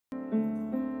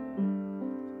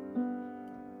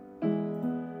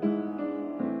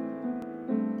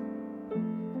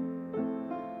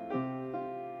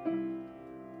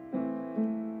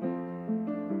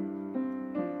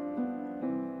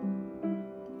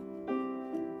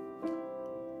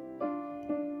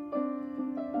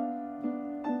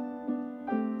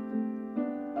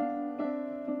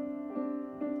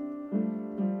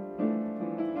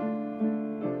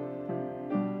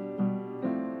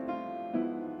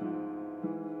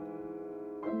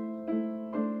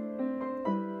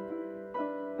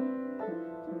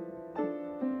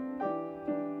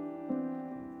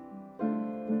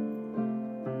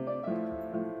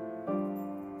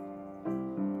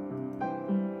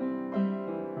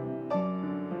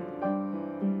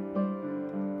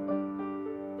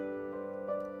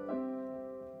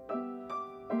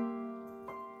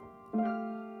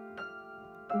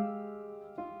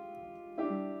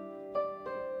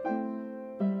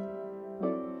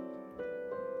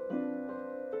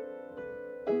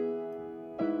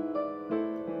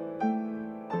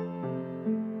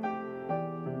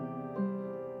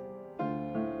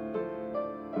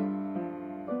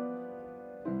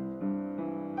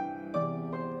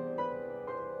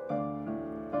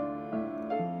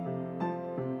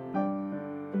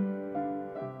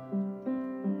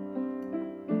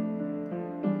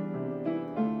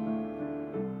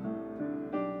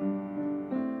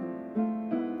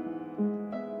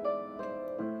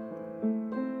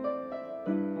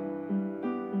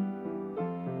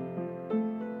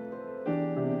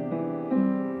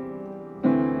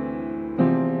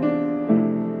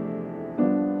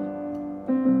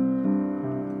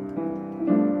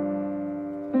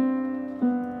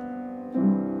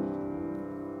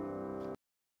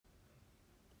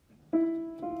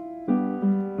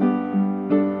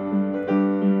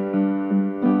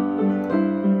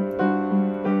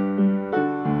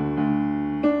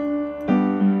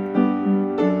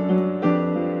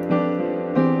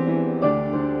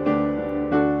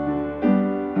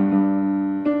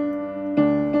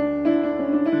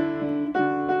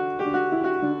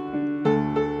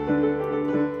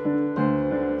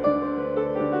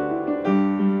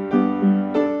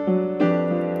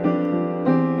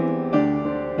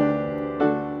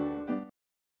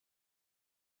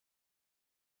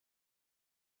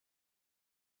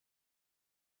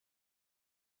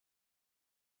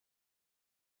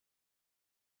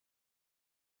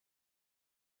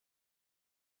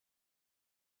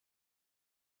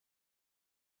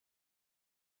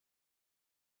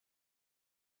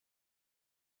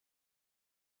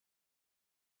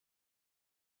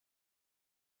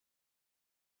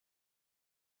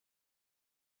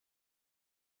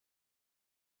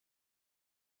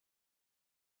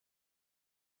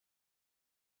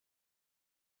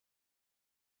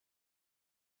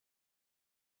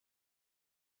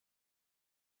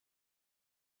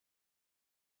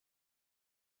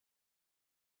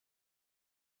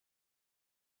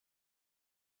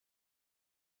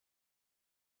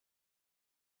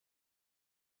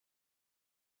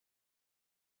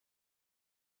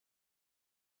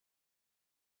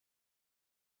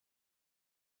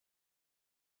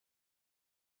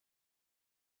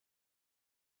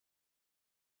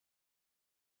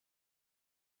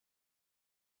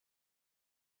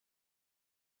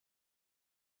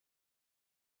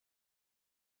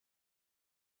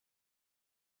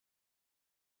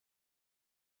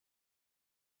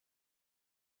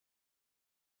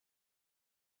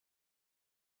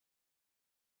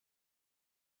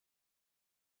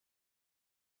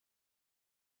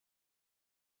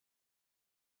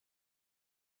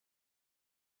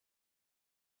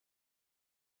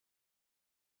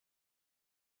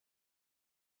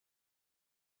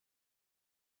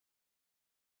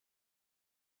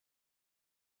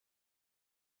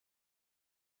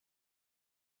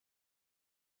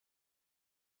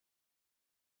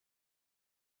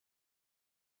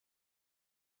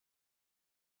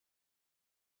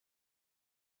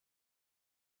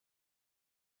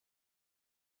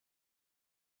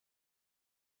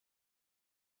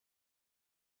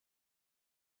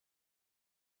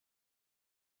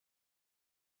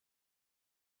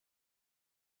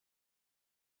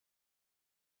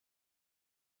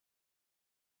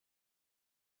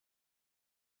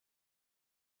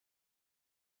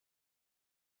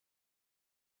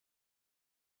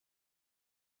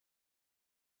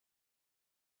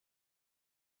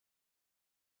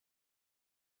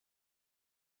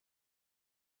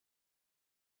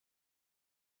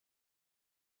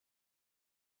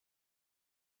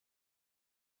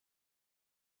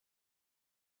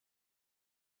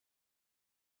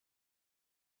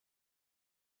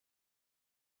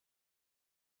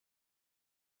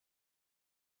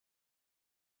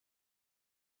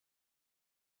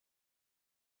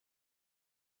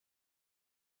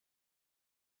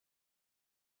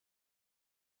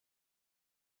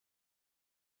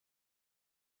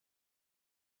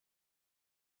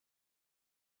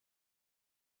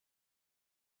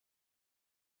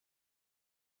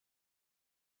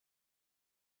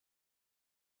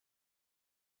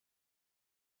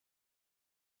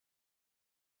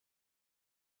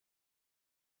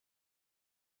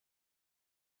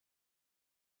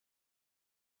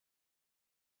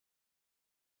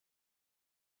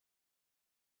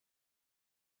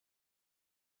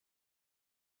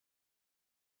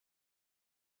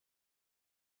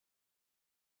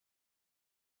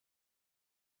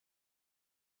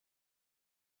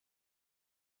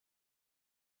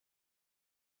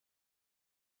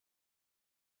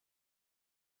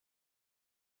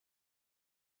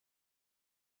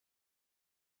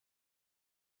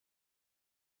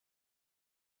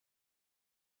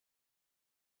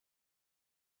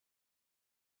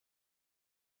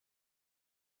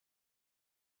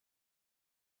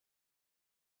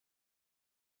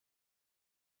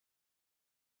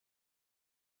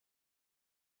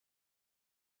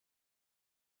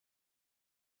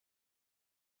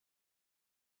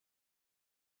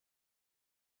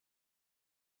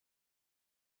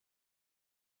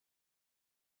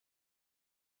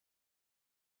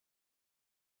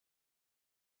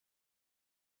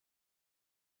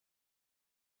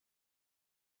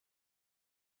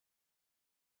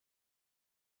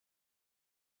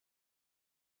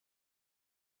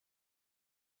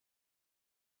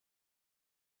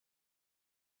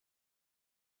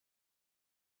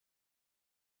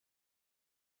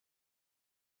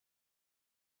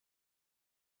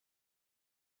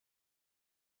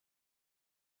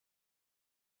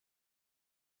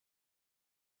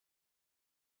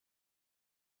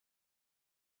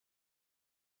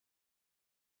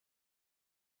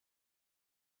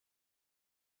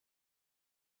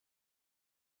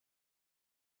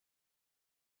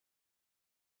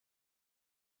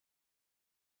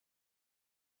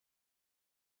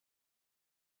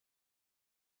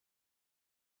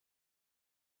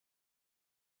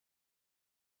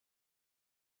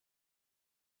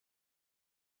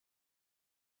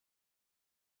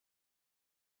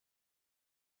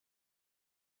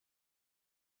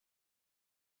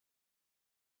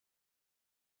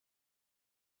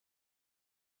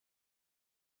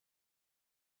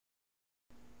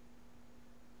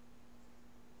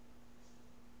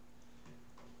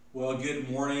Well, good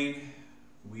morning.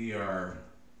 We are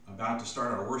about to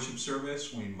start our worship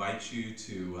service. We invite you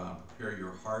to prepare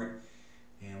your heart,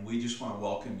 and we just want to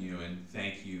welcome you and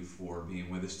thank you for being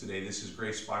with us today. This is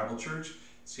Grace Bible Church,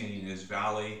 San Ynez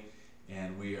Valley,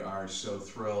 and we are so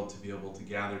thrilled to be able to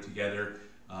gather together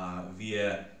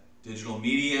via digital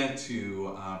media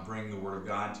to bring the Word of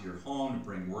God to your home, to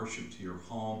bring worship to your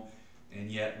home. And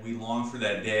yet we long for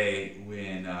that day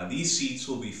when these seats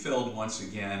will be filled once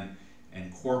again,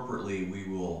 and corporately we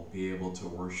will be able to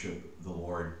worship the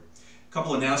Lord. A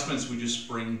couple announcements we just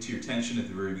bring to your attention at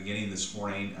the very beginning this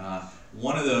morning.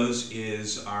 One of those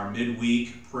is our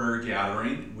midweek prayer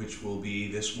gathering, which will be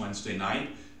this Wednesday night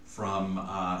from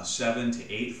 7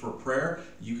 to 8 for prayer.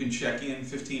 You can check in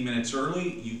 15 minutes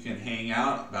early. You can hang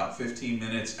out about 15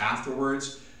 minutes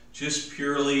afterwards, just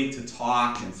purely to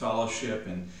talk and fellowship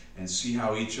and see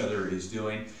how each other is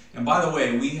doing. And by the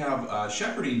way, we have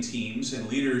shepherding teams and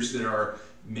leaders that are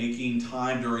making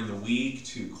time during the week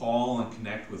to call and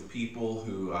connect with people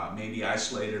who may be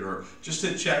isolated, or just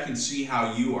to check and see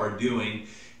how you are doing.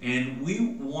 And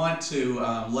we want to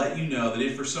let you know that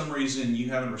if for some reason you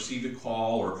haven't received a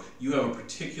call or you have a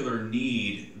particular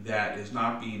need that is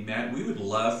not being met, we would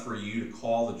love for you to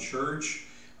call the church.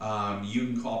 You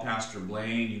can call Pastor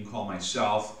Blain, you can call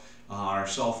myself on our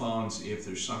cell phones if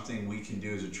there's something we can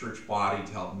do as a church body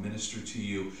to help minister to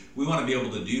you. We want to be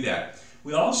able to do that.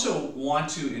 We also want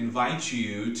to invite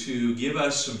you to give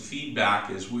us some feedback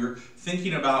as we're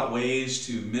thinking about ways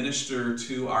to minister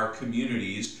to our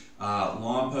communities,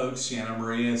 Lompoc, Santa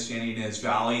Maria, San Ynez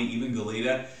Valley, even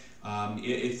Goleta.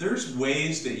 If there's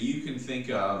ways that you can think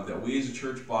of that we as a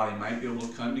church body might be able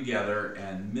to come together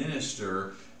and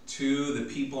minister to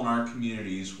the people in our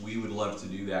communities, we would love to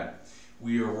do that.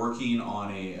 We are working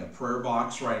on a prayer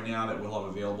box right now that we'll have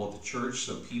available at the church,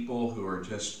 so people who are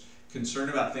just concerned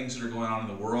about things that are going on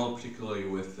in the world, particularly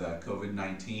with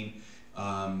COVID-19,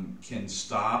 can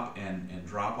stop and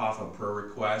drop off a prayer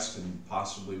request, and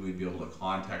possibly we'd be able to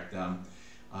contact them.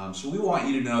 So we want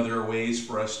you to know there are ways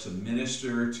for us to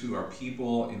minister to our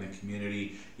people in the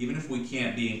community. Even if we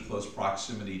can't be in close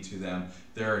proximity to them,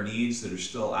 there are needs that are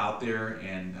still out there,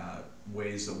 and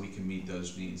ways that we can meet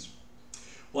those needs.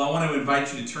 Well, I want to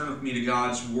invite you to turn with me to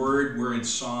God's Word. We're in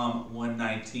Psalm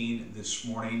 119 this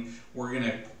morning. We're going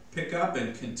to pick up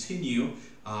and continue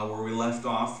where we left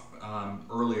off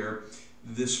earlier.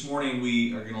 This morning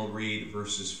we are going to read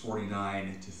verses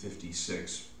 49 to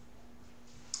 56.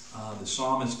 The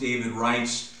psalmist David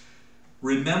writes,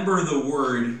 "Remember the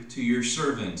word to your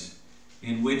servant,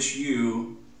 in which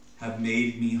you have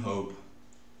made me hope.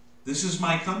 This is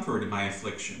my comfort in my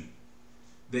affliction,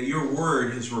 that your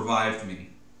word has revived me.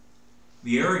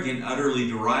 The arrogant utterly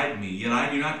deride me, yet I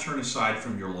do not turn aside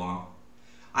from your law.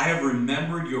 I have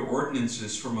remembered your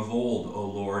ordinances from of old, O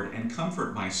Lord, and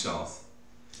comfort myself.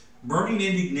 Burning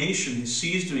indignation has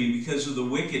seized me because of the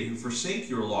wicked who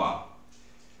forsake your law.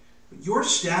 But your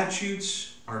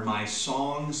statutes are my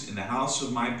songs in the house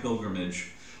of my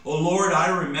pilgrimage. O Lord, I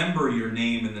remember your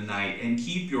name in the night and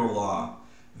keep your law.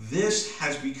 This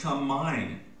has become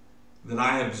mine, that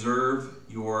I observe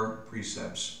your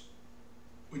precepts."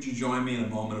 Would you join me in a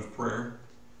moment of prayer?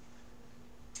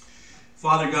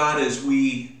 Father God, as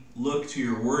we look to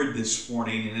your word this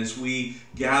morning, and as we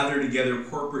gather together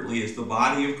corporately as the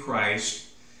body of Christ,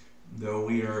 though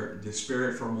we are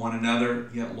disparate from one another,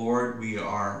 yet, Lord, we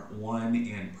are one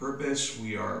in purpose.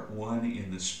 We are one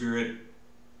in the Spirit.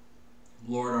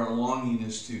 Lord, our longing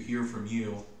is to hear from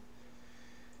you.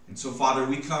 And so, Father,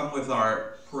 we come with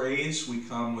our praise. We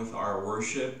come with our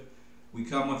worship. We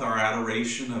come with our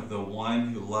adoration of the one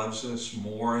who loves us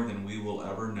more than we will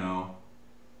ever know,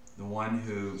 the one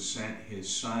who sent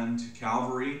his Son to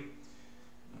Calvary,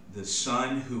 the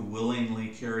Son who willingly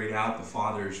carried out the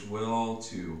Father's will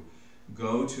to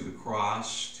go to the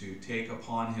cross, to take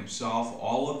upon himself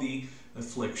all of the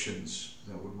afflictions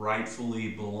that would rightfully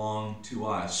belong to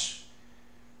us,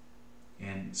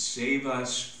 and save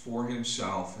us for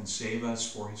himself and save us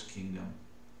for his kingdom.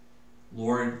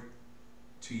 Lord,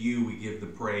 to you we give the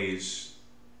praise.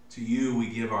 To you we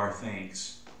give our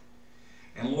thanks.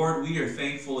 And Lord, we are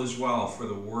thankful as well for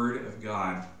the Word of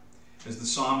God. As the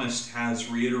psalmist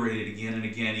has reiterated again and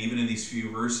again, even in these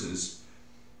few verses,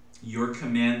 your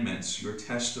commandments, your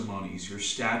testimonies, your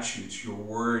statutes, your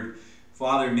Word,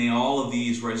 Father, may all of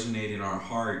these resonate in our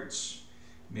hearts.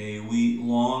 May we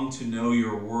long to know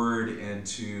your Word and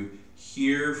to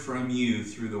hear from you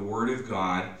through the Word of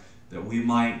God, that we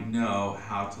might know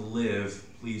how to live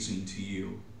pleasing to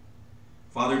you.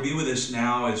 Father, be with us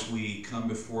now as we come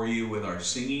before you with our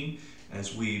singing,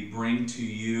 as we bring to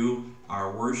you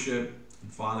our worship.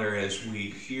 And Father, as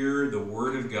we hear the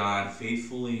word of God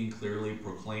faithfully and clearly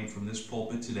proclaimed from this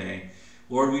pulpit today,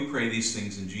 Lord, we pray these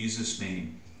things in Jesus'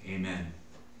 name. Amen.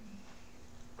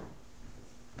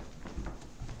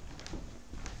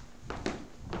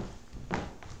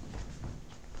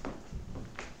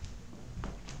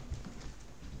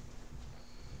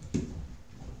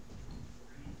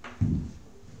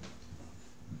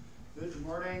 Good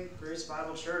morning, Grace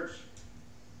Bible Church.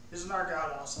 Isn't our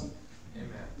God awesome? Amen.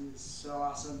 He's so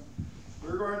awesome.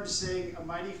 We're going to sing A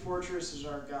Mighty Fortress is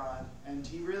Our God, and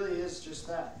He really is just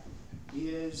that. He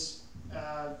is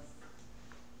a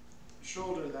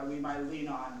shoulder that we might lean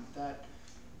on, that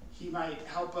He might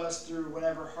help us through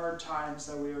whatever hard times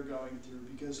that we are going through,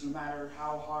 because no matter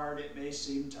how hard it may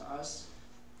seem to us,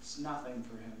 it's nothing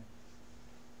for Him.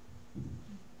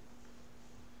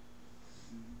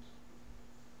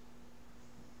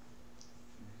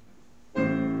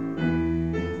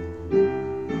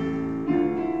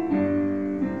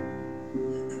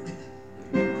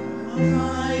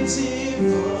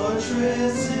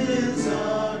 Fortress is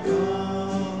our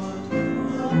God, a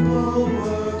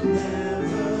bulwark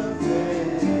never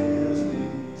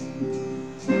failing.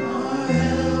 Our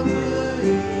helper,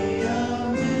 He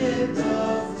amid the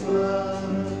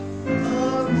flood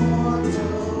of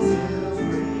mortals is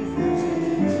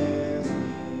prevailing.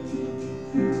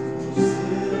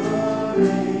 Still our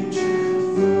ancient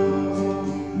foe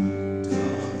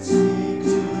doth seek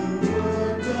to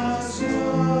work us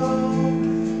woe.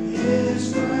 His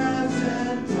craft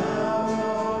and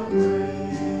power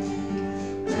great,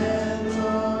 and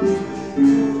armed with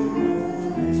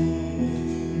cruel hate.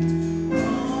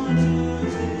 On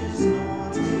earth is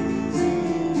not His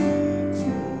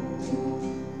equal.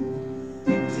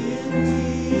 Did we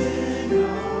in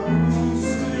our own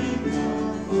strength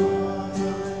fight,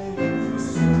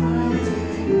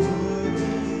 striving would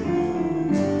be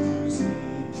losing.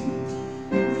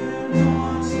 We're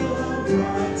not the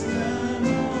bright man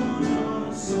on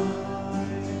our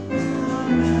side, the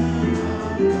man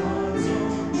of God's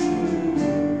own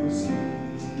choosing.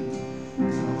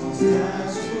 Lost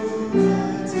as food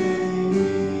that may be,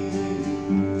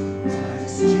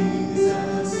 Christ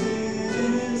Jesus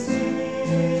is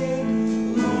King.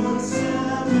 Lord,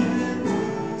 seven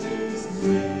wonders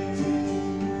great,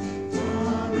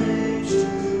 from age to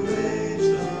age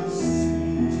the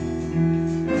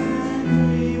same, and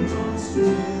we must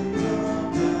win the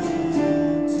battle.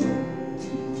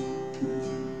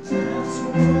 That's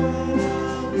what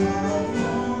above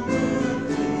all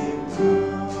earthly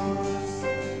powers,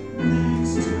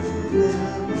 next to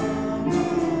them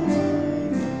abideth,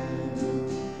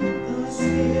 the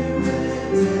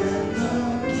Spirit and the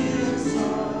gifts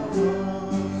of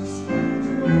ours,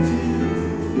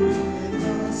 renewed with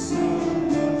the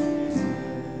Spirit.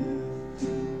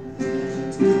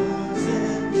 Let goods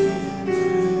and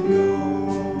kindred go,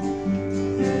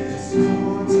 this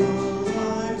mortal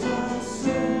life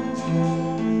also,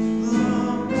 the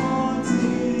body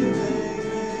they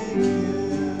may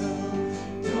kill,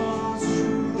 God's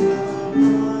true love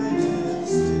abideth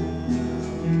still,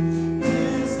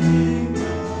 His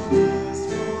kingdom is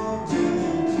forever.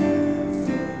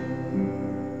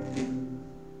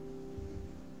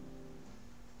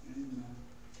 Amen.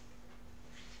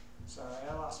 Sorry,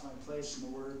 I lost my place in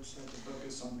the words. I had to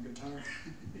focus on the guitar.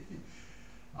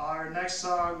 Our next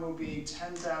song will be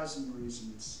 10,000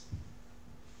 Reasons.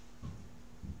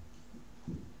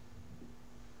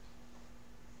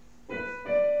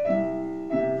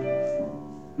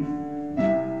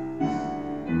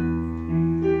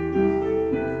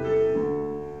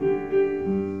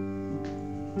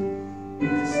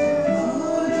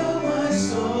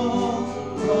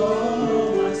 Oh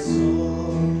my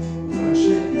soul,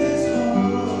 worship His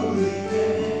holy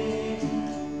name.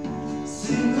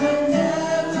 Sing like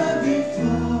never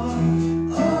before.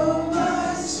 Oh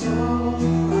my soul.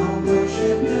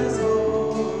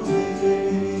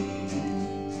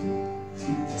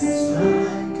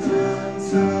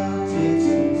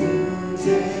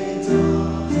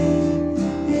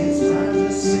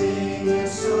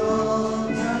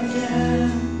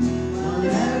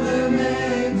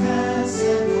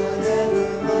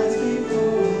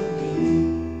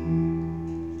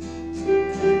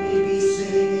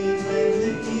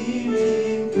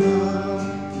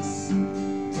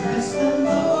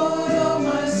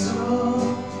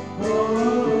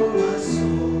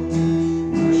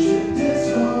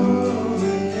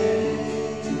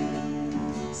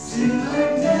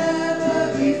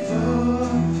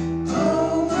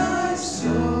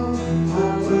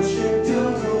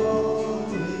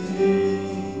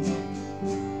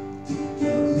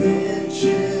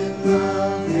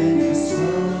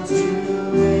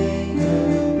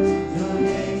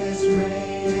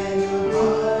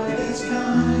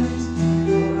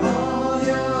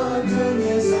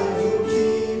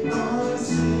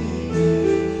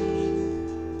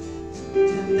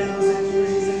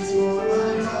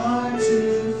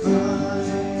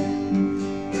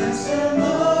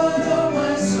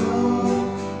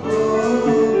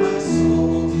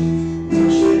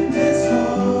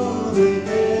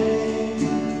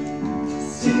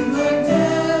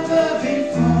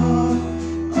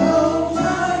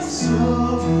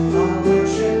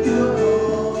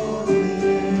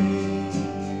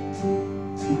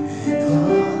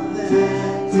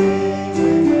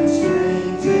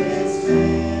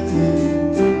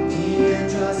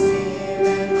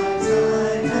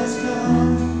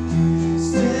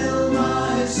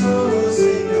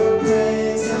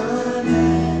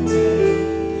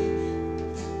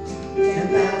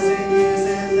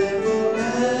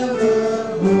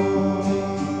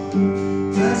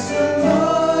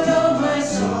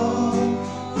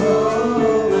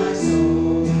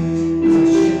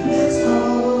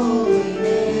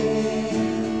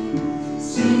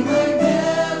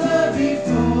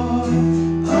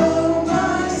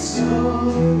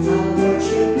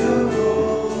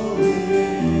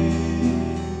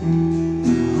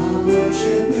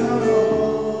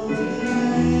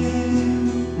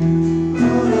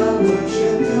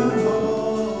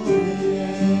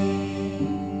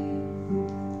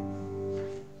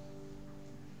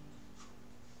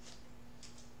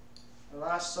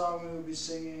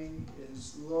 sing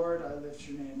is, Lord, I lift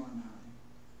your name on high.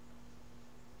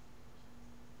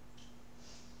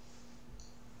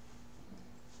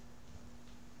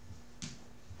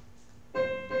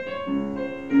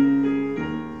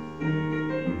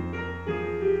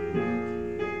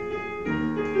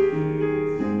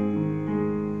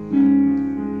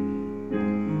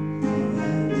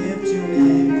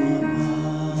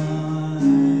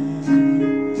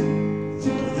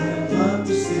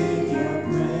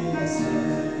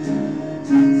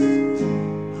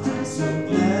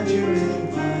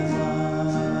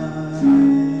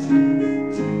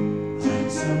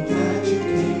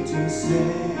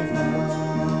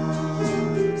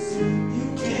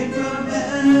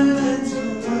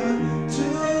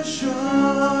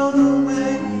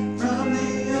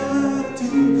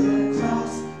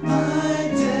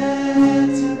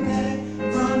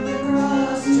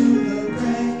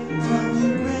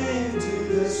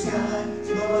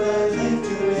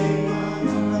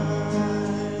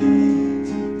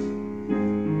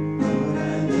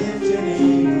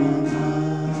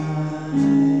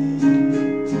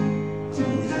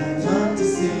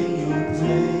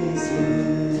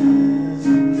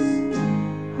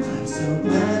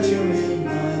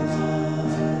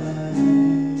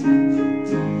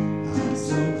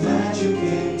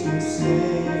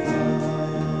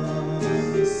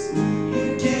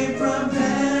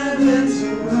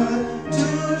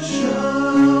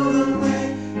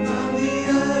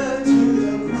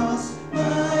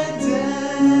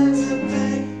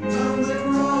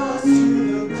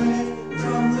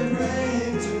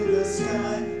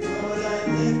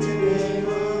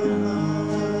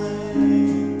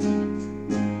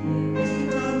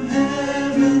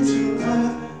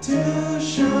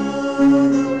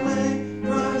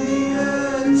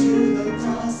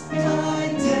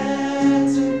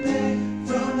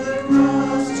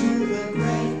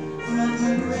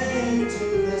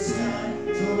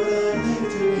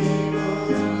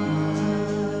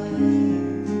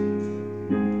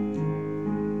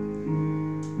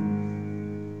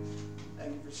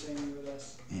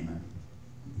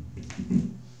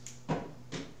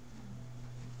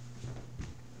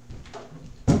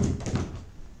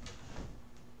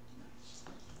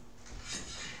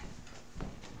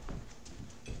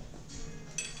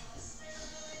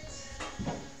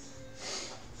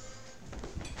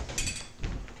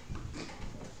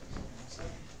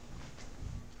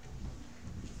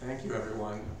 Thank you,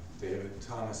 everyone. David,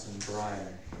 Thomas, and Brian.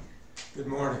 Good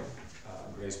morning,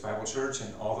 Grace Bible Church,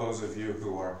 and all those of you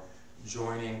who are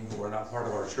joining, who are not part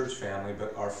of our church family,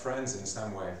 but are friends in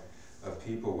some way of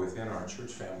people within our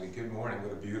church family. Good morning.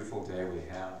 What a beautiful day we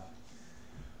have.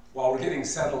 While we're getting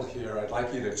settled here, I'd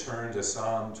like you to turn to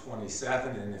Psalm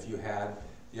 27, and if you had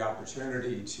the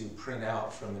opportunity to print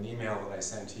out from an email that I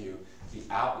sent to you the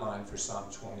outline for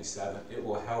Psalm 27, it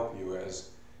will help you as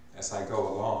I go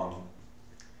along.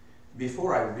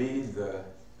 Before I read the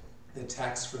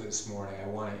text for this morning, I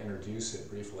want to introduce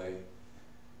it briefly.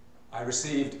 I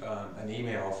received an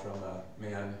email from a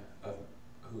man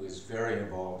who is very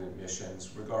involved in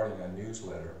missions regarding a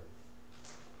newsletter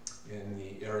in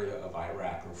the area of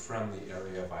Iraq, or from the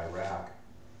area of Iraq.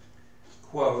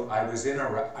 Quote, I was in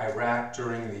Iraq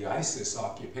during the ISIS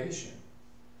occupation.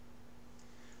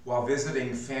 While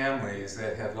visiting families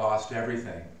that had lost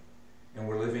everything and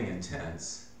were living in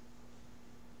tents,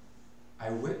 I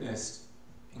witnessed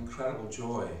incredible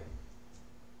joy.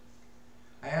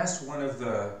 I asked one of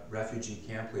the refugee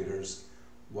camp leaders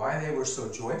why they were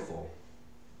so joyful.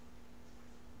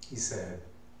 He said,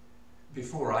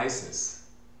 before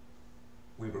ISIS,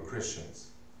 we were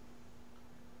Christians.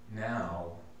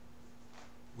 Now,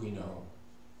 we know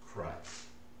Christ.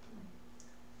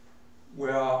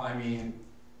 Well, I mean,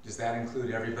 does that include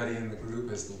everybody in the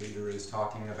group as the leader is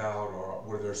talking about, or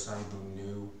were there some who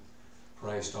knew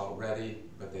Christ already,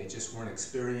 but they just weren't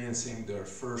experiencing their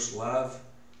first love?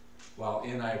 While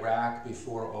in Iraq,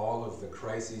 before all of the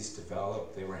crises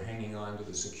developed, they were hanging on to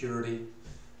the security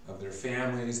of their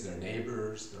families, their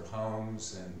neighbors, their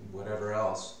homes, and whatever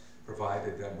else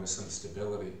provided them with some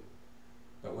stability.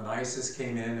 But when ISIS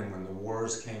came in, and when the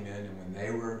wars came in, and when they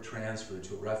were transferred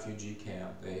to a refugee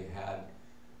camp, they had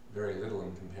very little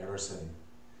in comparison.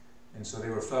 And so they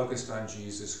were focused on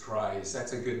Jesus Christ.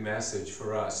 That's a good message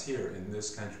for us here in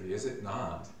this country, is it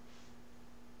not?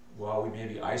 While we may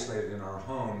be isolated in our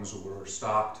homes, we're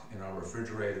stocked in our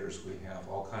refrigerators, we have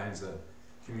all kinds of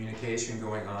communication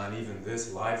going on. Even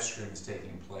this live stream is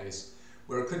taking place,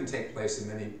 where it couldn't take place in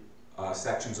many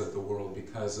sections of the world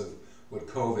because of what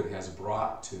COVID has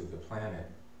brought to the planet.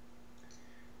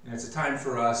 And it's a time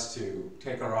for us to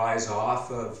take our eyes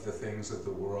off of the things of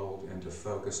the world and to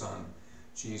focus on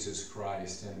Jesus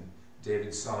Christ. And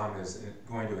David's psalm is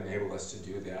going to enable us to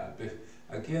do that. But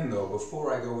again, though,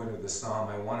 before I go into the psalm,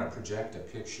 I want to project a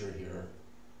picture here.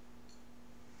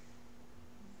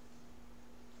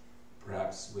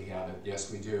 Perhaps we have it.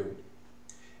 Yes, we do.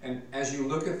 And as you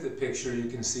look at the picture, you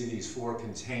can see these 4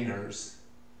 containers.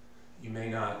 You may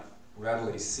not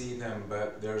readily see them,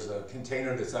 but there's a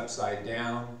container that's upside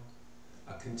down,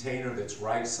 a container that's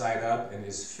right side up and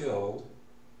is filled,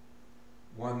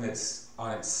 one that's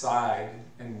on its side,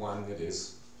 and one that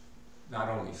is not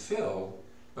only filled,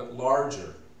 but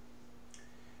larger.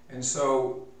 And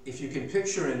so if you can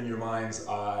picture in your mind's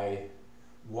eye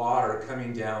water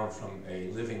coming down from a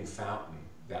living fountain,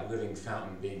 that living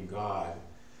fountain being God,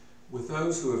 with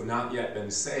those who have not yet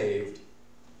been saved,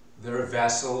 their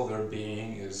vessel, their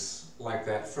being is like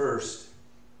that first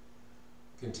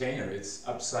container. It's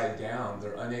upside down.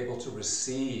 They're unable to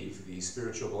receive the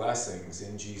spiritual blessings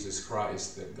in Jesus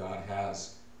Christ that God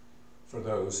has for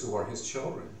those who are his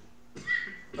children.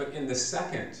 But in the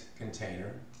second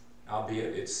container,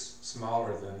 albeit it's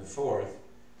smaller than the fourth,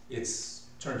 it's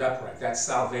turned upright. That's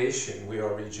salvation. We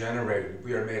are regenerated.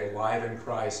 We are made alive in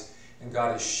Christ, and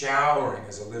God is showering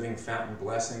as a living fountain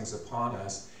blessings upon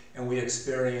us, and we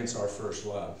experience our first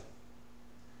love.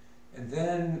 And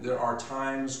then there are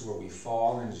times where we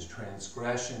fall into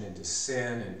transgression, into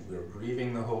sin, and we're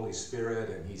grieving the Holy Spirit,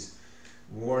 and he's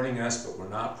warning us, but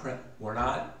we're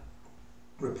not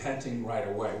repenting right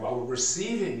away. While we're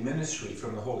receiving ministry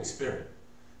from the Holy Spirit,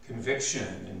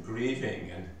 conviction and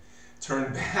grieving, and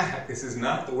turn back, this is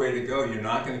not the way to go, you're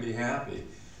not going to be happy.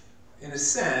 In a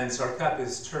sense, our cup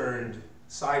is turned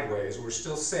sideways. We're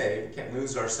still saved, we can't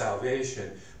lose our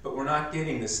salvation, but we're not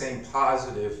getting the same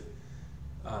positive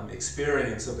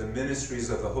experience of the ministries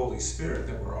of the Holy Spirit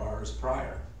that were ours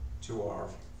prior to our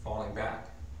falling back.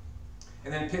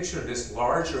 And then picture this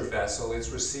larger vessel. It's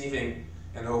receiving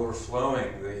and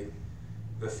overflowing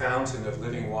the fountain of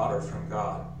living water from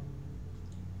God.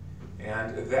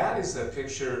 And that is a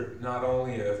picture not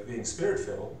only of being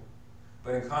spirit-filled,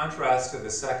 but in contrast to the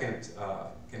second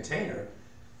container,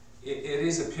 it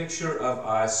is a picture of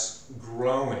us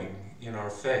growing in our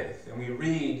faith. And we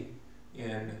read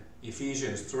in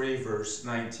Ephesians 3, verse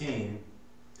 19,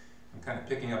 I'm kind of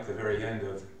picking up the very end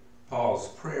of Paul's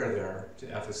prayer there to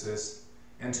Ephesus,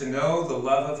 and to know the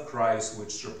love of Christ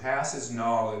which surpasses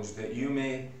knowledge, that you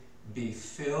may be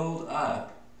filled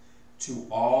up to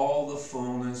all the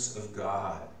fullness of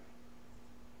God.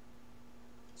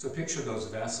 So picture those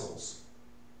vessels.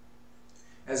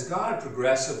 As God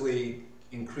progressively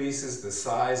increases the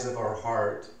size of our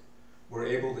heart, we're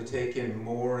able to take in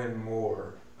more and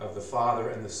more of the Father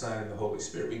and the Son and the Holy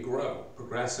Spirit. We grow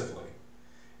progressively.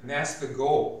 And that's the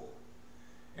goal.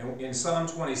 And in Psalm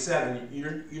 27,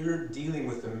 you're dealing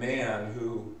with a man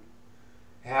who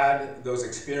had those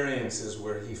experiences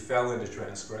where he fell into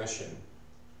transgression.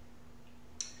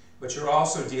 But you're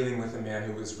also dealing with a man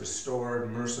who was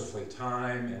restored mercifully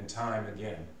time and time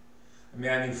again. A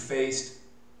man who faced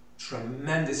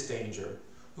tremendous danger,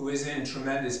 who is in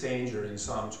tremendous danger in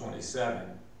Psalm 27,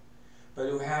 but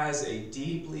who has a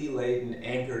deeply laden,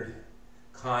 anchored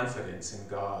confidence in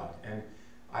God. And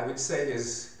I would say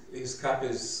his cup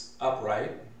is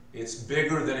upright. It's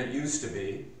bigger than it used to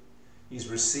be. He's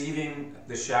receiving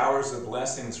the showers of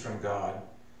blessings from God,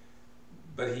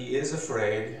 but he is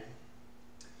afraid.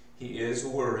 He is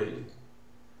worried.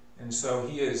 And so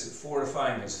he is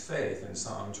fortifying his faith in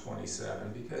Psalm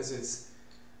 27 because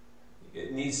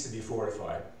it needs to be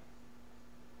fortified.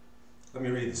 Let me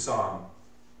read the psalm.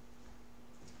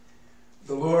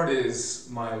 The Lord is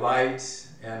my light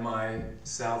and my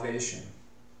salvation.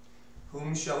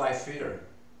 Whom shall I fear?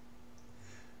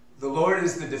 The Lord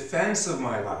is the defense of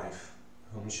my life.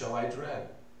 Whom shall I dread?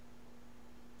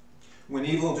 When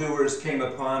evildoers came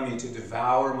upon me to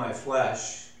devour my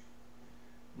flesh,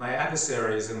 my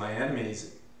adversaries and my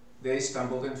enemies, they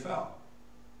stumbled and fell.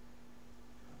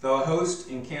 Though a host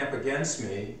encamp against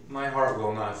me, my heart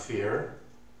will not fear.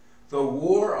 Though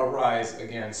war arise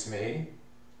against me,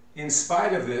 in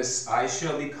spite of this, I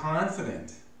shall be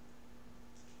confident.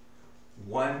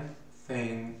 One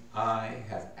thing I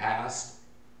have asked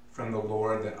from the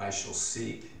Lord that I shall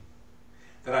seek,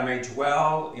 that I may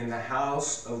dwell in the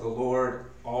house of the Lord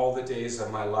all the days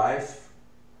of my life,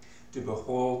 to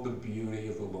behold the beauty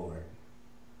of the Lord,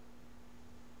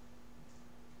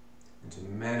 and to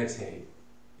meditate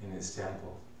in his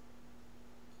temple.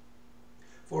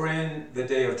 For in the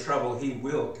day of trouble he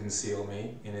will conceal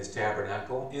me in his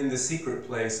tabernacle. In the secret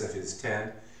place of his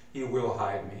tent he will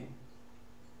hide me.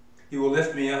 He will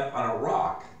lift me up on a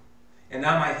rock, And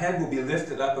now my head will be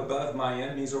lifted up above my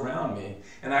enemies around me,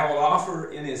 and I will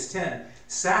offer in his tent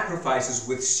sacrifices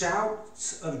with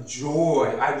shouts of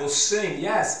joy. I will sing,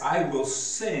 yes, I will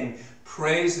sing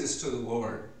praises to the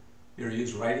Lord. Here he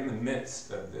is right in the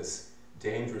midst of this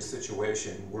dangerous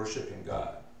situation, worshiping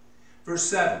God. Verse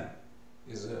 7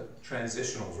 is a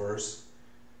transitional verse.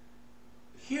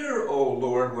 Hear, O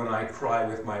Lord, when I cry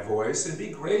with my voice, and be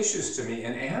gracious to me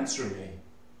and answer me.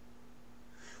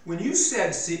 When you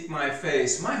said, seek my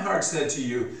face, my heart said to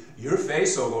you, your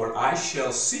face, O Lord, I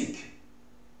shall seek.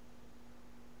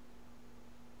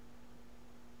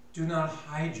 Do not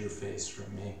hide your face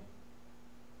from me.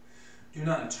 Do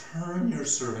not turn your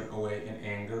servant away in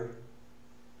anger.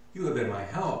 You have been my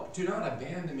help. Do not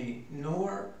abandon me,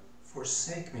 nor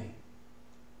forsake me.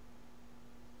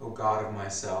 O God of my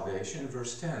salvation,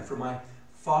 verse 10, for my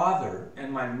father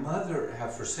and my mother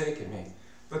have forsaken me,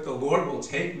 but the Lord will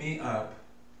take me up.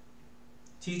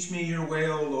 Teach me your way,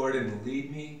 O Lord, and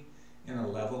lead me in a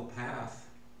level path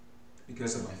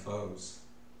because of my foes.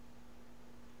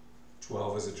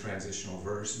 12 is a transitional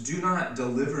verse. Do not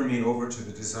deliver me over to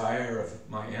the desire of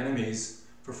my enemies,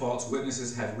 for false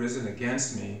witnesses have risen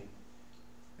against me.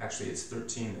 Actually, it's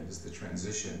 13 that is the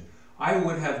transition. I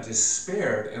would have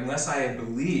despaired unless I had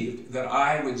believed that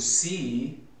I would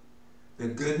see the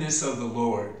goodness of the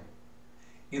Lord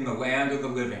in the land of the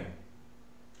living.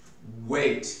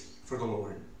 Wait for the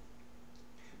Lord.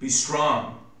 Be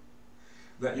strong.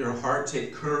 Let your heart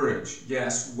take courage.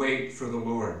 Yes, wait for the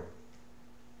Lord.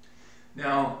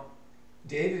 Now,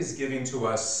 David is giving to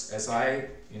us, as I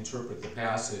interpret the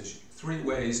passage, 3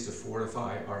 ways to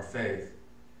fortify our faith.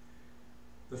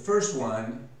 The first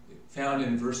one, found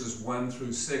in verses 1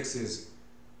 through 6, is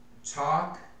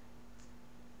talk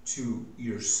to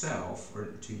yourself, or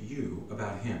to you,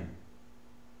 about him.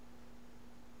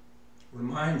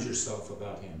 Remind yourself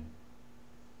about him.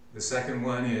 The second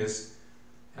one is,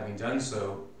 having done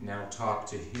so, now talk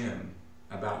to him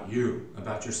about you,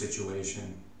 about your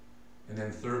situation. And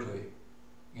then thirdly,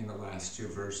 in the last 2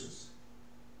 verses,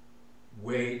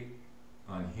 wait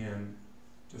on him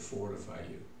to fortify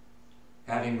you.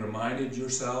 Having reminded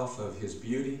yourself of his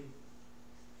beauty,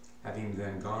 having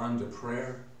then gone to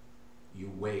prayer,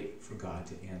 you wait for God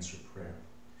to answer prayer.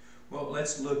 Well,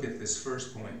 let's look at this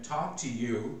first point. Talk to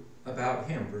you about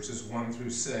him, verses 1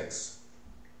 through 6.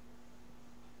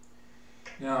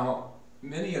 Now,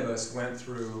 many of us went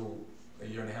through a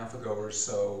year and a half ago or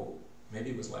so, maybe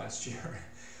it was last year,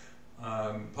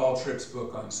 Paul Tripp's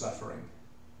book on suffering.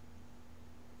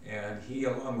 And he,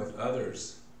 along with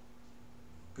others,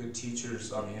 good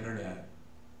teachers on the internet,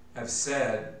 have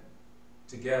said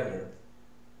together,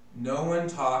 no one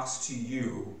talks to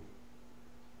you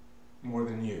more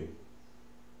than you.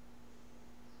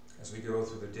 As we go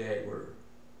through the day,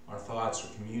 our thoughts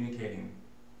are communicating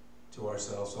to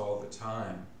ourselves all the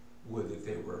time. Would that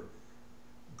they were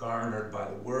garnered by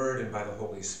the Word and by the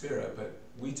Holy Spirit, but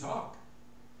we talk,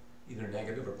 either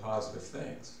negative or positive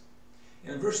things.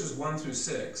 In verses 1 through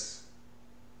 6,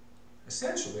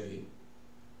 essentially,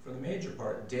 for the major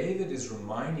part, David is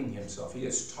reminding himself, he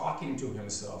is talking to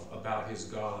himself about his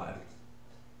God,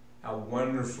 how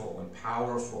wonderful and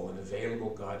powerful and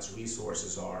available God's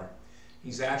resources are.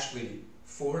 He's actually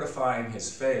fortifying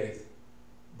his faith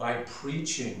by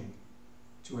preaching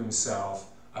to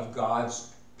himself of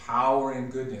God's power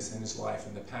and goodness in his life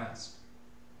in the past.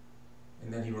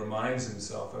 And then he reminds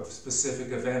himself of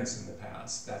specific events in the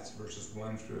past. That's verses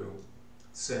 1 through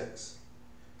 6.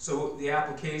 So the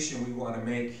application we want to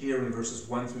make here in verses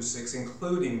 1 through 6,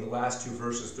 including the last 2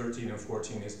 verses, 13 and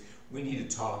 14, is we need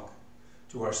to talk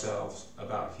to ourselves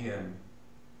about him.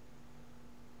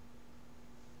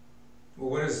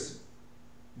 Well, what does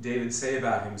David say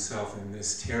about himself in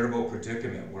this terrible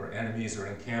predicament where enemies are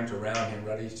encamped around him,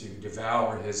 ready to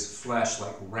devour his flesh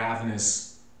like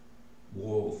ravenous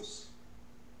wolves?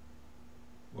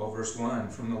 Well, verse 1,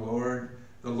 from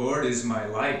the Lord is my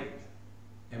light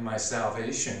and my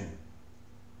salvation.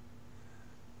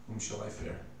 Whom shall I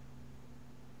fear?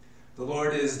 The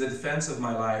Lord is the defense of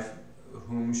my life.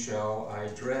 Whom shall I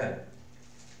dread?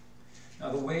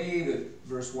 Now, the way that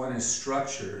verse 1 is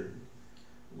structured,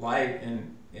 light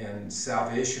and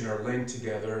salvation are linked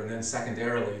together, and then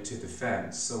secondarily to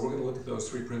defense. So we're going to look at those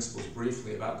 3 principles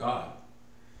briefly about God.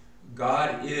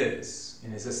 God is,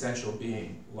 in his essential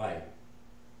being, light.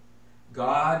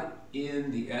 God,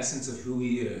 in the essence of who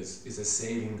he is a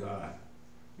saving God.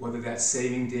 Whether that's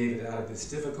saving David out of this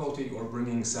difficulty or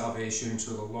bringing salvation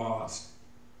to the lost.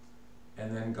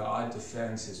 And then God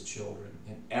defends his children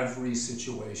in every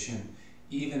situation,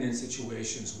 even in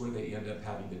situations where they end up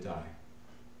having to die.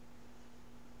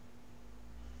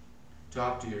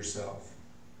 Talk to yourself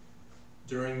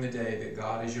during the day that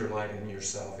God is your light and your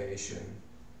salvation.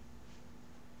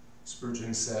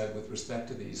 Spurgeon said, with respect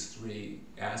to these three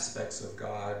aspects of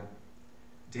God,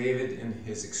 David, in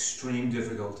his extreme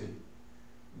difficulty,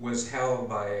 was held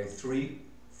by a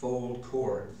threefold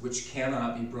cord which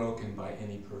cannot be broken by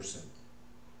any person.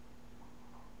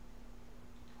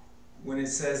 When it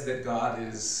says that God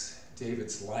is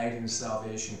David's light and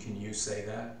salvation, can you say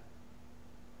that?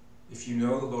 If you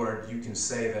know the Lord, you can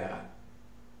say that.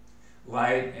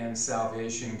 Light and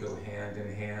salvation go hand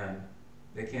in hand.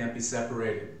 They can't be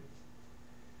separated.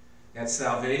 That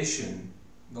salvation,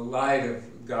 the light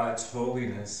of God's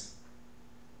holiness,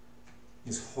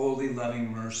 His holy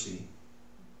loving mercy,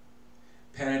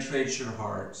 penetrates your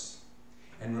hearts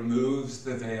and removes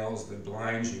the veils that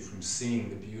blind you from seeing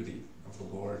the beauty of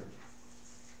the Lord.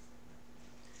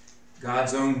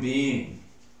 God's own being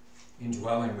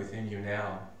indwelling within you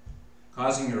now,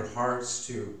 causing your hearts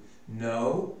to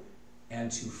know and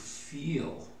to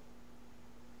feel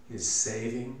His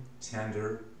saving,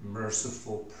 tender,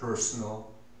 merciful, personal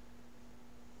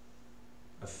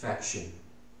affection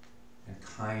and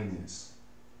kindness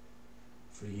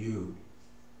for you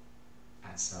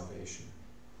at salvation.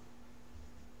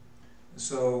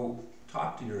 So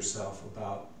talk to yourself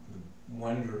about the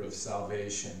wonder of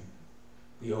salvation,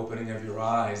 the opening of your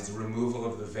eyes, the removal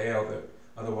of the veil that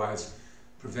otherwise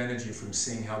prevented you from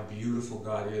seeing how beautiful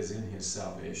God is in His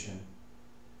salvation.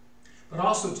 But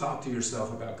also talk to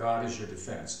yourself about God as your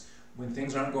defense. When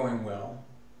things aren't going well,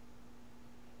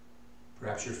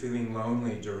 perhaps you're feeling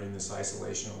lonely during this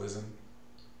isolationalism.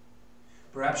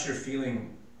 Perhaps you're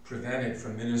feeling prevented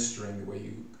from ministering the way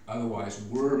you otherwise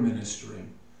were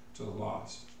ministering to the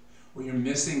lost. Or you're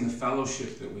missing the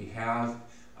fellowship that we have,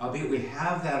 albeit we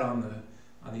have that on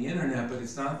the internet, but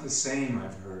it's not the same,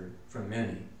 I've heard from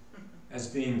many, as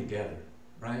being together,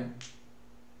 right?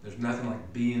 There's nothing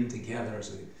like being together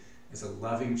as a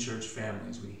loving church family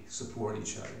as we support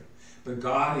each other. But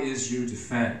God is your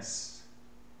defense.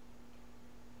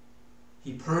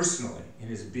 He personally, in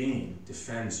His being,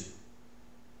 defends you.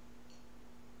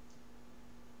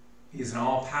 He is an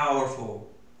all-powerful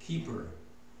keeper.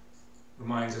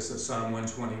 Reminds us of Psalm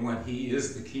 121. He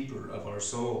is the keeper of our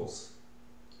souls.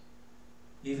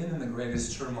 Even in the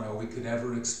greatest turmoil we could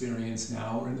ever experience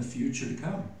now or in the future to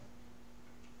come.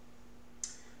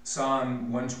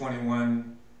 Psalm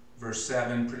 121, verse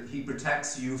 7, He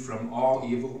protects you from all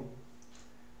evil.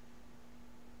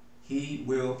 He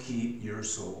will keep your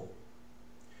soul.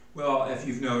 Well, if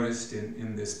you've noticed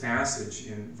in this passage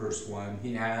in verse 1,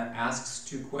 he asks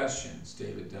two questions,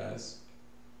 David does.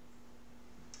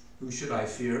 Who should I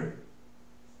fear?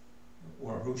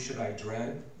 Or who should I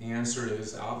dread? The answer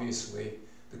is, obviously,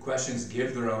 the questions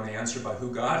give their own answer by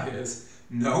who God is.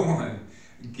 No one.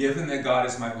 Given that God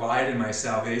is my light and my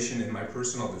salvation and my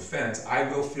personal defense,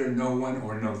 I will fear no one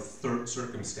or no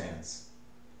circumstance.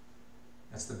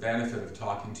 That's the benefit of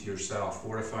talking to yourself,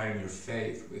 fortifying your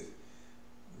faith with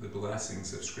the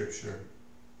blessings of Scripture.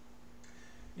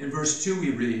 In verse 2 we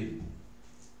read,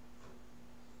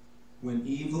 when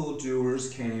evildoers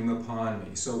came upon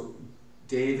me. So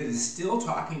David is still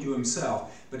talking to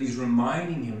himself, but he's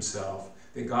reminding himself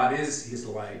that God is his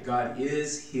light, God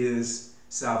is his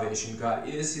salvation, God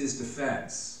is his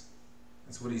defense.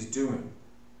 That's what he's doing.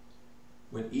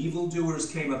 When evildoers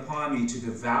came upon me to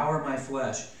devour my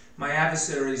flesh, my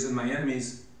adversaries and my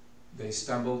enemies, they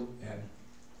stumbled and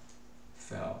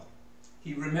fell.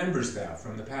 He remembers that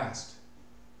from the past.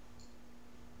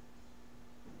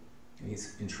 And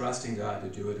he's entrusting God to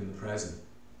do it in the present.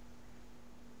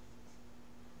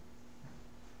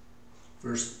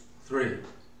 Verse 3.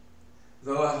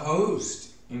 Though a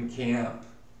host encamp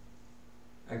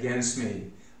against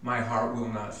me, my heart will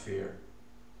not fear.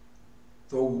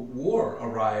 Though war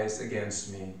arise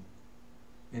against me,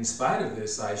 in spite of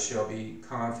this I shall be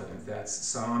confident. That's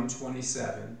Psalm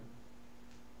 27,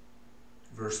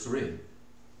 verse 3.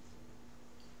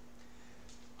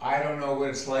 I don't know what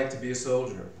it's like to be a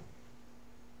soldier.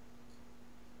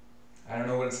 I don't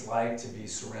know what it's like to be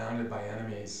surrounded by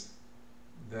enemies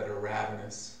that are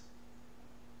ravenous.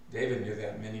 David knew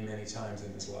that many, many times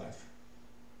in his life.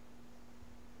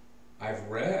 I've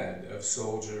read of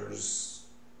soldiers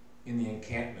in the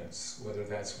encampments, whether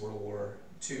that's World War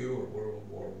II or World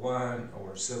War I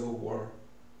or Civil War.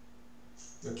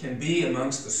 There can be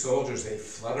amongst the soldiers a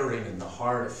fluttering in the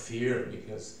heart of fear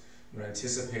because you're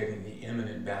anticipating the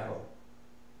imminent battle.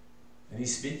 And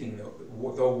he's speaking,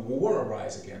 though war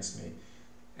arise against me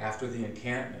after the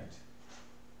encampment,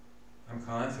 I'm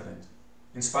confident.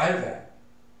 In spite of that,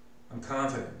 I'm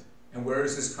confident. And where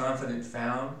is this confidence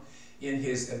found? In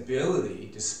his ability,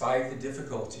 despite the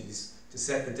difficulties to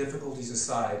set the difficulties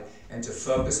aside and to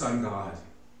focus on God,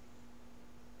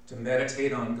 to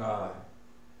meditate on God,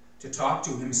 to talk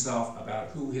to himself about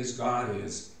who his God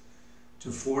is, to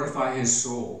fortify his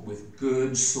soul with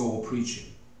good soul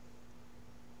preaching.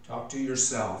 Talk to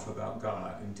yourself about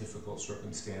God in difficult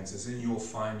circumstances, and you'll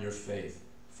find your faith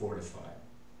fortified.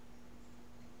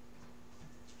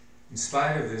 In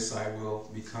spite of this, I will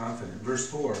be confident. Verse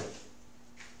 4.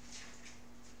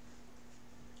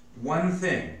 One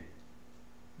thing.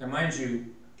 Now, mind you,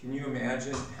 can you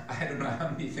imagine? I don't know how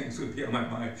many things would be on my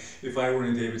mind if I were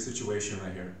in David's situation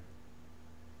right here.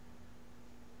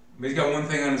 But he's got one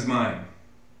thing on his mind.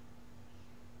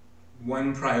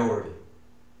 One priority.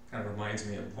 Kind of reminds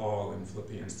me of Paul in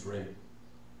Philippians 3.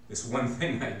 This one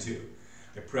thing I do.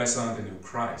 I press on to know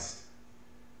Christ.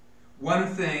 One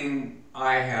thing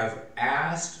I have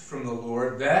asked from the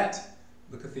Lord that,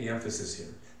 look at the emphasis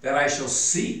here, that I shall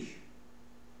seek,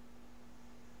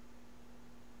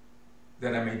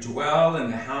 that I may dwell in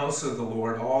the house of the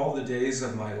Lord all the days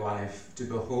of my life, to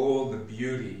behold the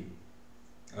beauty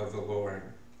of the Lord.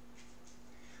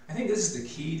 I think this is the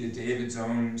key to David's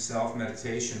own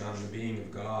self-meditation on the being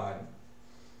of God.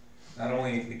 Not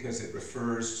only because it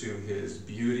refers to his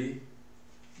beauty,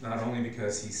 not only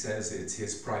because he says it's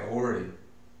his priority,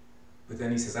 but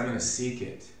then he says, I'm going to seek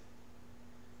it.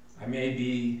 I may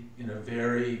be in a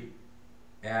very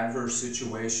adverse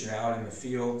situation out in the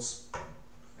fields.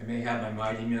 I may have my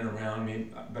mighty men around me,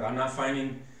 but I'm not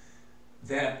finding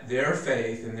that their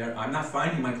faith and I'm not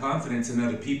finding my confidence in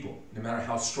other people, no matter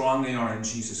how strong they are in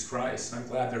Jesus Christ. I'm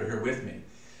glad they're here with me.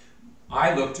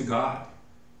 I look to God,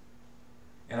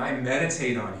 and I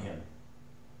meditate on him.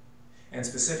 And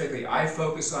specifically, I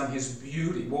focus on his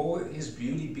beauty. What will his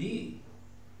beauty be?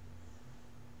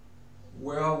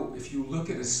 Well, if you look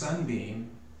at a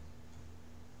sunbeam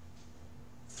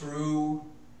through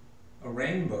a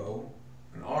rainbow,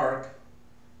 an arc,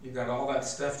 you've got all that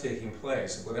stuff taking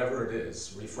place, whatever it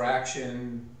is.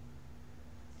 Refraction,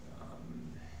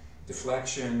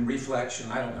 deflection, reflection,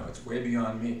 I don't know, it's way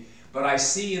beyond me. But I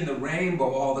see in the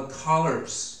rainbow all the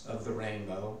colors of the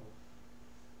rainbow.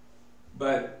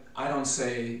 But I don't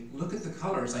say, look at the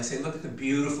colors. I say, look at the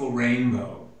beautiful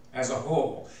rainbow as a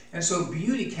whole. And so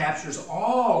beauty captures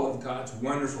all of God's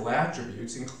wonderful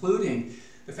attributes, including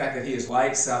the fact that he is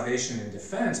light, salvation, and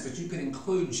defense, but you can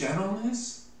include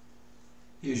gentleness.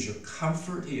 He is your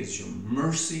comfort. He is your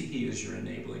mercy. He is your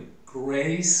enabling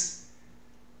grace.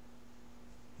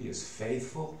 He is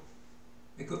faithful.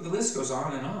 The list goes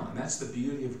on and on. That's the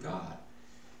beauty of God.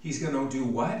 He's going to do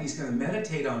what? He's going to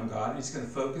meditate on God, and he's going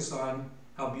to focus on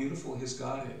how beautiful his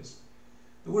God is.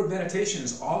 The word meditation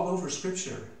is all over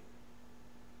Scripture.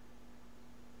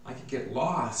 I could get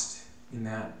lost in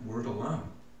that word alone,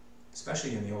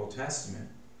 especially in the Old Testament.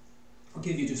 I'll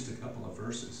give you just a couple of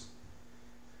verses.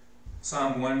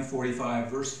 Psalm 145,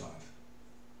 verse 5.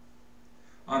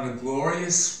 On the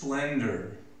glorious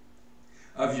splendor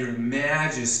of your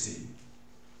majesty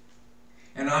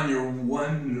and on your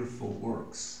wonderful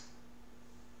works,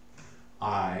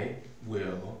 I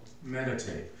will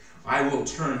meditate. I will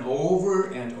turn over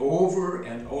and over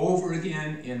and over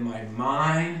again in my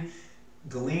mind,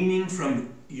 gleaning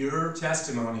from your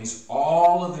testimonies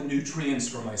all of the nutrients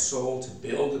for my soul to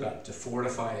build it up, to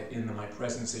fortify it in my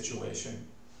present situation.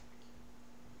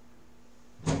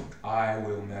 I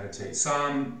will meditate.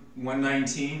 Psalm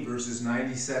 119, verses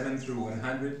 97 through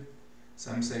 100.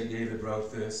 Some say David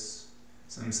wrote this.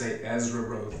 Some say Ezra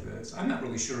wrote this. I'm not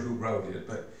really sure who wrote it,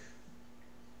 but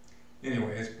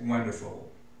anyway, it's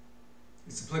wonderful.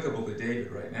 It's applicable to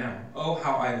David right now. Oh,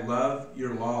 how I love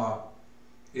your law.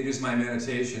 It is my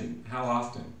meditation. How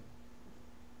often?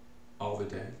 All the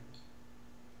day.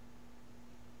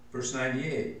 Verse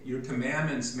 98, your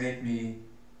commandments make me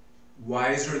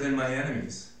wiser than my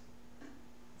enemies,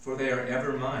 for they are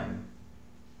ever mine.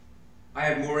 I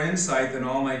have more insight than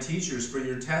all my teachers, for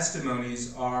your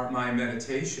testimonies are my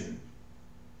meditation.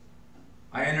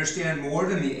 I understand more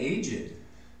than the aged,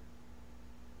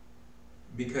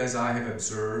 because I have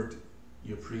observed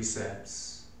your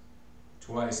precepts.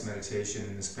 Twice meditation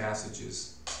in this passage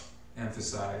is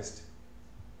emphasized.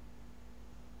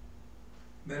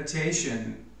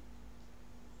 Meditation,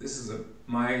 this is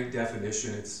my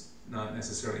definition. It's not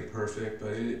necessarily perfect,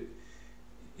 but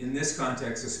in this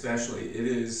context especially, it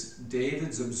is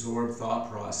David's absorbed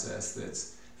thought process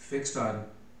that's fixed on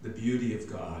the beauty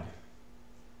of God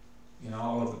in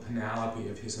all of the panoply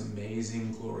of his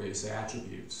amazing, glorious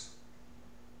attributes.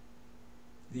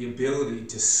 The ability,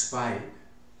 despite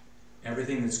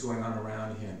everything that's going on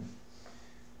around him,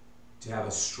 to have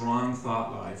a strong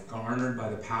thought life garnered by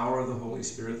the power of the Holy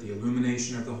Spirit, the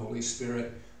illumination of the Holy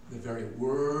Spirit, the very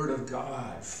Word of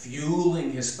God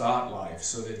fueling his thought life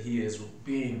so that he is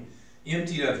being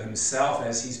emptied of himself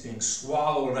as he's being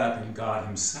swallowed up in God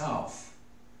himself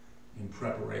in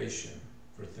preparation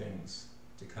for things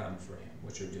to come for him,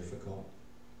 which are difficult.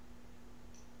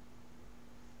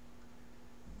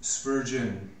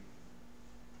 Spurgeon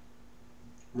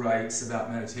writes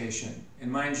about meditation. And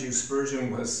mind you,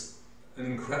 Spurgeon was an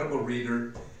incredible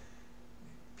reader.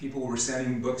 People were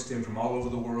sending books to him from all over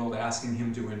the world, asking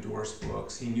him to endorse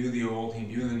books. He knew the Old, he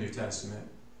knew the New Testament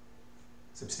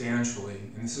substantially.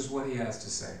 And this is what he has to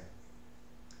say.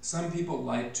 Some people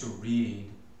like to read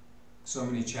so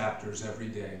many chapters every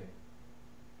day.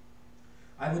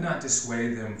 I would not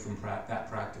dissuade them from that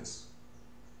practice.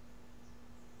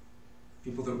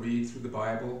 People that read through the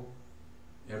Bible,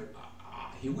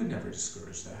 he would never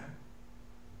discourage that.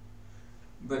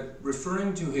 But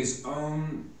referring to his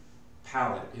own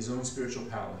palate, his own spiritual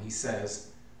palate, he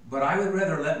says, "But I would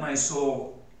rather let my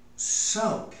soul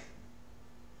soak,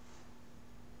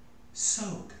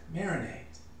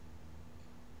 marinate,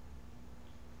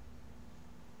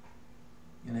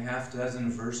 in a half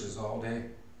dozen verses all day,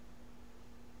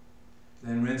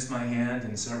 then rinse my hand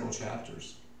in several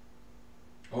chapters.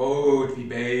 Oh, to be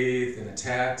bathed in a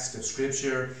text of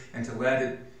Scripture and to let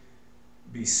it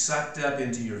be sucked up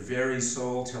into your very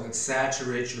soul till it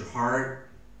saturates your heart.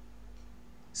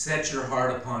 Set your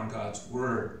heart upon God's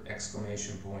Word, !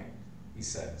 He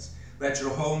says. Let your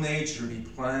whole nature be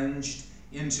plunged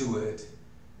into it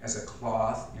as a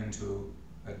cloth into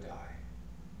a dye."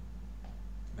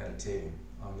 Meditating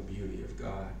on the beauty of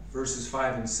God. Verses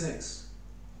 5 and 6.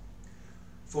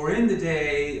 "For in the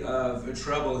day of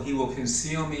trouble he will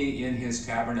conceal me in his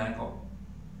tabernacle."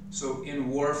 So in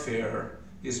warfare,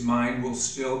 his mind will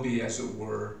still be, as it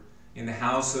were, in the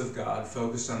house of God,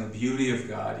 focused on the beauty of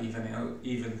God,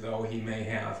 even though he may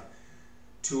have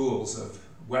tools of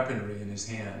weaponry in his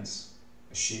hands,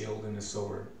 a shield and a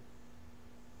sword.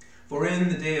 "For in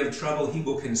the day of trouble he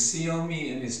will conceal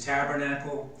me in his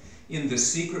tabernacle, in the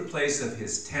secret place of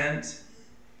his tent.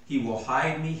 He will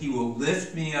hide me, he will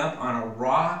lift me up on a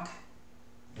rock,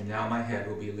 and now my head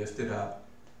will be lifted up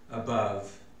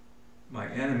above my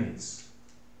enemies."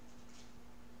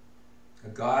 A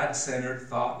God-centered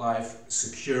thought life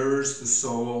secures the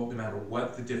soul no matter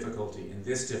what the difficulty, and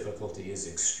this difficulty is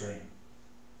extreme.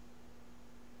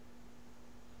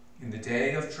 In the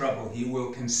day of trouble, he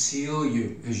will conceal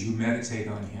you as you meditate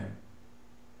on him.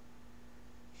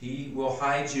 He will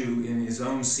hide you in his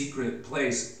own secret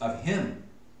place of him.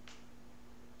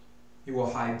 He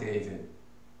will hide David.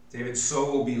 David's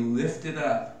soul will be lifted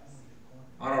up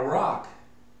on a rock.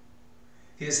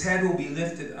 His head will be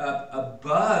lifted up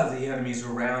above the enemies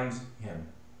around him.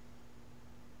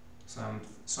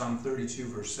 Psalm 32,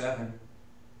 verse 7.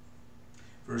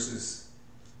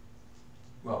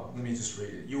 Let me just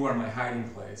read it. "You are my hiding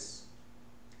place.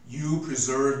 You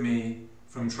preserve me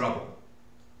from trouble.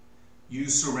 You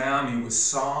surround me with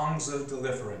songs of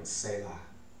deliverance, Selah."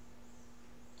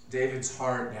 David's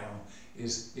heart now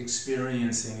is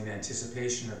experiencing in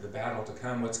anticipation of the battle to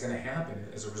come what's going to happen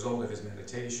as a result of his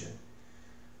meditation.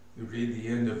 We read the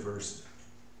end of verse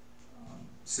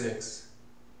 6.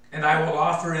 "And I will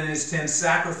offer in his tent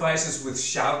sacrifices with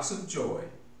shouts of joy.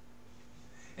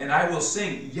 And I will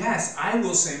sing, yes, I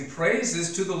will sing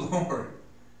praises to the Lord."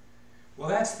 Well,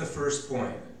 that's the first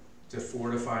point to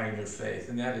fortifying your faith,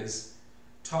 and that is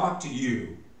talk to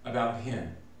you about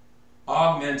him,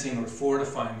 augmenting or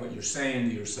fortifying what you're saying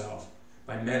to yourself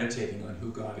by meditating on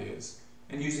who God is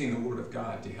and using the Word of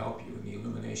God to help you in the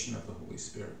illumination of the Holy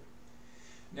Spirit.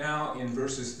 Now, in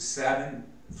verses 7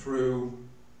 through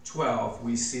 12,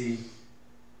 we see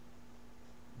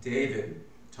David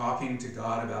talking to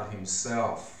God about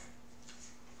himself.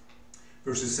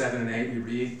 Verses 7 and 8, we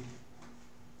read,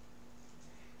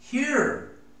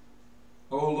 "Hear,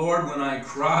 O Lord, when I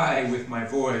cry with my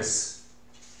voice,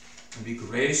 and be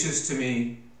gracious to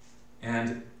me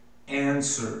and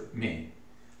answer me."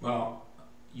 Well,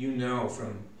 you know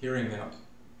from hearing that,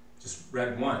 just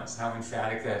read once, how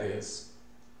emphatic that is.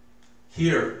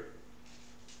 Hear,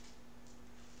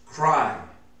 cry,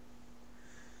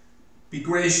 be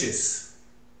gracious,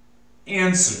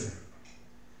 answer.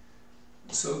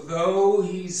 So though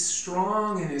he's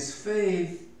strong in his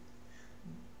faith,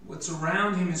 what's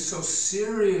around him is so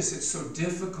serious, it's so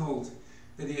difficult,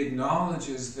 that he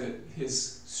acknowledges that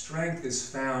his strength is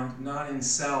found not in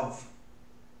self,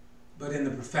 but in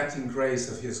the perfecting grace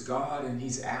of his God, and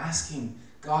he's asking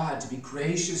God to be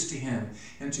gracious to him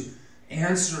and to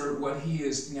answer what he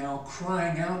is now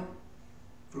crying out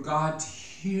for God to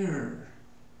hear.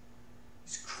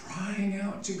 He's crying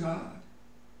out to God.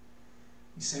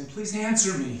 He's saying, "Please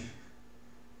answer me.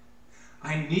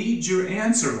 I need your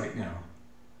answer right now.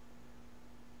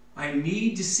 I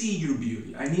need to see your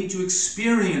beauty. I need to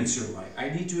experience your light. I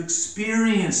need to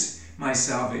experience my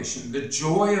salvation, the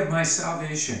joy of my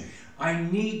salvation. I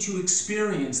need to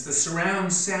experience the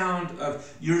surround sound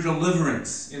of your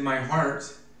deliverance in my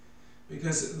heart.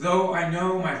 Because though I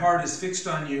know my heart is fixed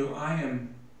on you, I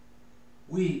am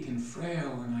weak and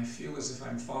frail, and I feel as if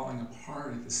I'm falling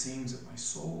apart at the seams of my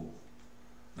soul.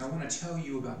 And I want to tell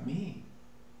you about me.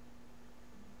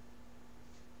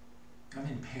 I'm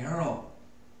in peril.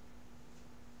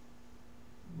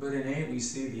 But in 8 we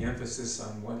see the emphasis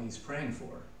on what he's praying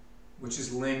for, which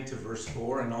is linked to verse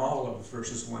 4 and all of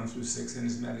verses 1 through 6 in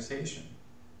his meditation.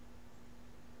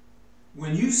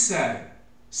 When you said,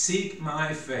 "Seek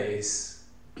my face,"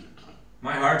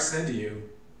 my heart said to you,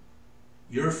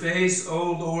 "Your face,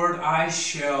 O Lord, I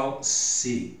shall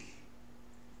seek."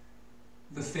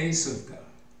 The face of God.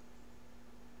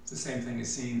 It's the same thing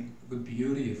as seeing the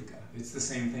beauty of God. It's the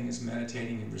same thing as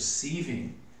meditating and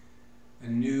receiving a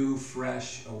new,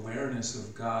 fresh awareness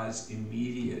of God's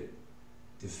immediate,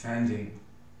 defending,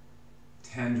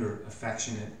 tender,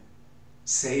 affectionate,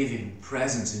 saving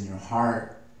presence in your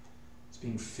heart. It's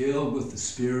being filled with the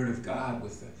Spirit of God,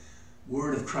 with the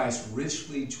Word of Christ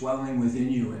richly dwelling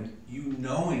within you, and you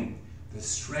knowing the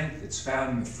strength that's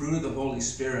found in the fruit of the Holy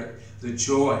Spirit, the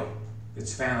joy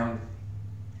that's found,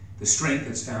 the strength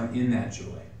that's found in that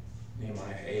joy.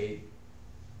 Nehemiah 8,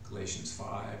 Galatians 5,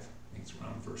 I think it's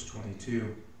around verse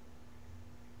 22.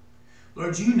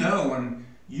 Lord, you know when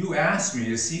you asked me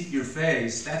to seek your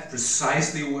face, that's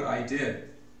precisely what I did.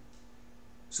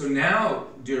 So now,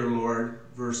 dear Lord,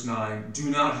 verse 9, do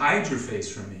not hide your face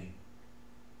from me.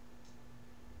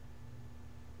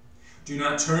 Do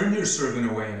not turn your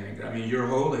servant away in anger. I mean, you're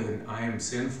holy and I am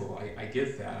sinful. I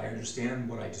get that. I understand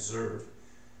what I deserve.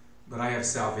 But I have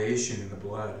salvation in the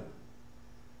blood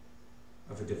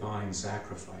of a divine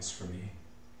sacrifice for me.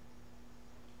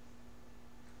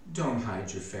 Don't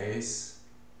hide your face.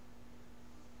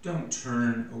 Don't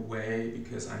turn away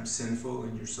because I'm sinful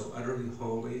and you're so utterly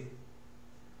holy.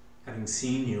 Having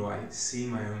seen you, I see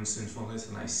my own sinfulness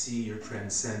and I see your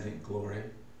transcendent glory.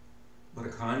 What a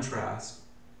contrast.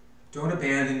 Don't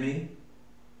abandon me,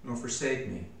 nor forsake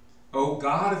me. O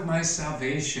God of my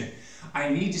salvation, I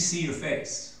need to see your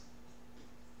face.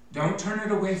 Don't turn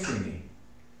it away from me.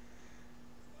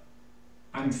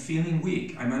 I'm feeling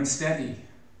weak. I'm unsteady.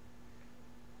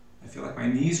 I feel like my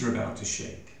knees are about to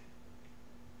shake.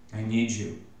 I need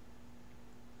you.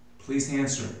 Please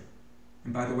answer.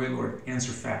 And by the way, Lord,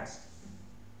 answer fast.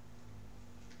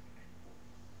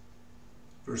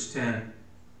 Verse 10.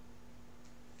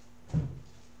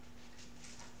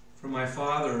 For my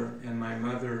father and my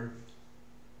mother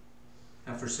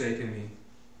have forsaken me,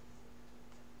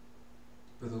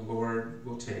 but the Lord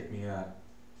will take me up.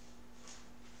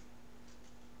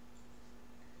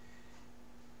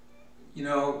 You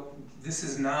know, this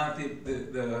is not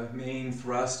the main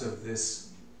thrust of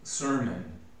this sermon,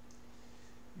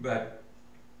 but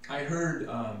I heard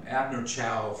Abner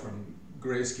Chow from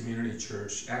Grace Community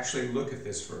Church actually look at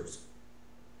this verse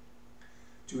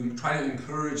to try to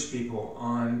encourage people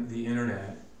on the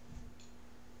internet.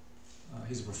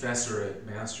 He's a professor at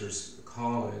Master's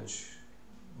College,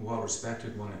 a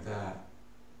well-respected one at that.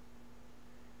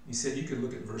 He said you could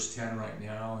look at verse 10 right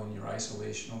now in your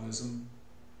isolationism.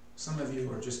 Some of you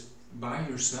are just by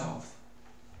yourself.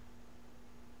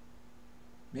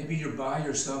 Maybe you're by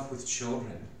yourself with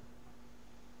children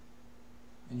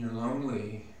and you're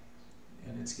lonely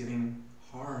and it's getting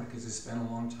hard because it's been a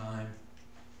long time.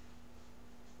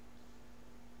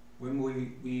 When will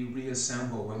we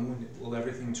reassemble? When will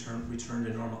everything return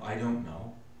to normal? I don't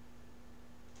know.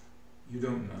 You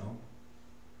don't know.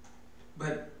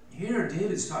 But here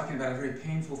David's talking about a very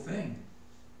painful thing.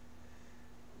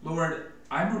 Lord,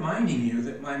 I'm reminding you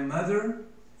that my mother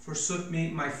forsook me,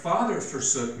 my father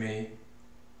forsook me,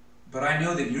 but I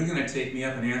know that you're going to take me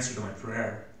up in answer to my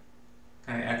prayer.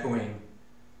 Kind of echoing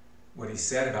what he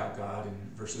said about God in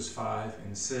verses 5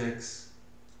 and 6.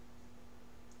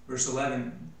 Verse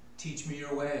 11, teach me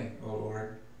your way, O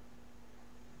Lord,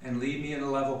 and lead me in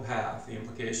a level path. The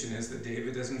implication is that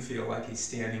David doesn't feel like he's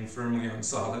standing firmly on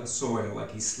solid soil,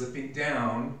 like he's slipping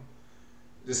down,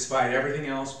 despite everything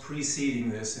else preceding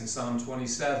this in Psalm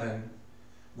 27,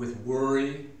 with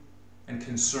worry and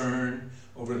concern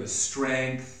over the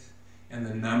strength and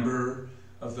the number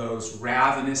of those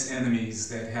ravenous enemies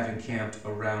that have encamped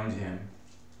around him.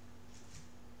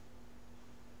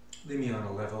 Lead me on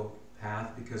a level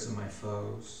path because of my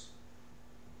foes.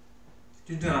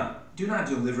 Do not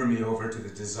deliver me over to the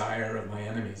desire of my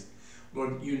enemies.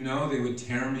 Lord, you know they would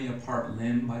tear me apart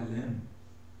limb by limb.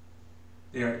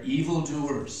 They are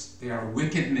evildoers. They are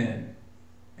wicked men.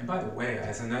 And by the way,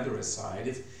 as another aside,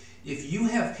 if you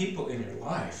have people in your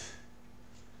life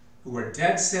who are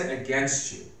dead set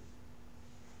against you,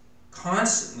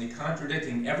 constantly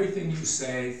contradicting everything you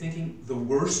say, thinking the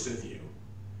worst of you,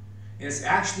 and it's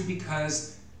actually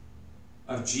because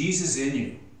of Jesus in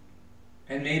you,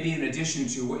 and maybe in addition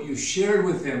to what you shared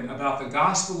with them about the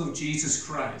gospel of Jesus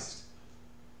Christ,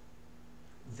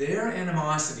 their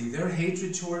animosity, their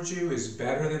hatred towards you is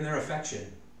better than their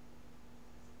affection.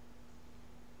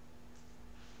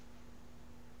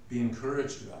 Be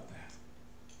encouraged about that.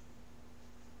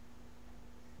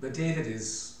 But David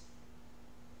is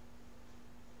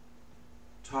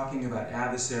talking about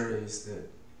adversaries that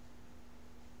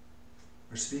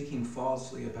are speaking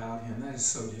falsely about him. That is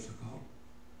so difficult.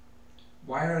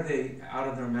 Why are they out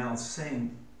of their mouths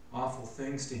saying awful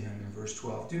things to him in verse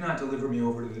 12? Do not deliver me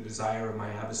over to the desire of my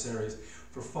adversaries,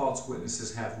 for false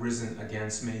witnesses have risen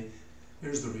against me.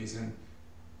 Here's the reason.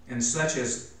 And such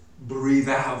as breathe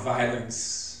out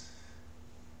violence.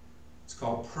 It's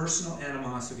called personal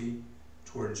animosity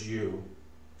towards you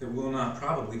that will not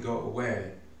probably go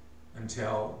away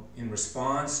until, in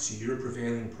response to your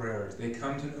prevailing prayers, they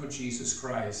come to know Jesus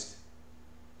Christ.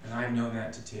 And I've known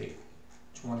that to take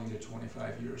 20 to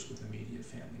 25 years with immediate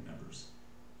family members.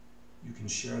 You can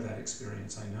share that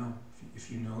experience, I know.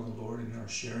 If you know the Lord and are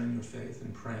sharing your faith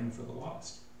and praying for the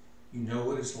lost, you know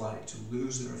what it's like to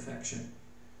lose their affection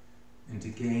and to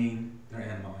gain their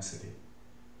animosity.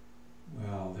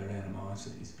 Well, their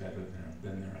animosity is better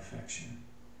than their affection.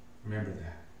 Remember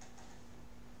that.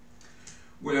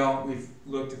 Well, we've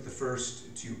looked at the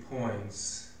first 2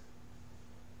 points.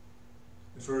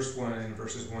 The first one in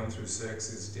verses 1 through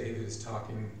 6 is David is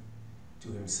talking to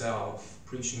himself,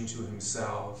 preaching to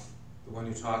himself. The one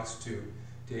who talks to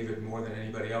David more than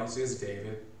anybody else is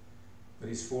David. But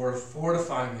he's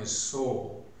fortifying his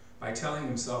soul by telling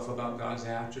himself about God's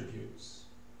attributes.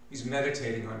 He's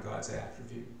meditating on God's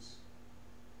attributes.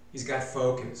 He's got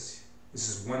focus. This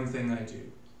is one thing I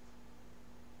do.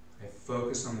 I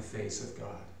focus on the face of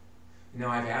God. Now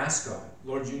I've asked God,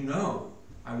 Lord, you know,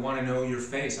 I want to know your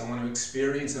face. I want to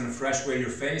experience in a fresh way your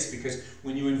face, because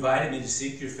when you invited me to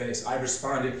seek your face, I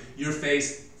responded, your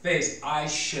face, I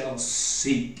shall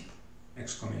seek!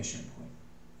 Exclamation point.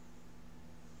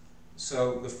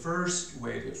 So the first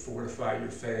way to fortify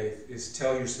your faith is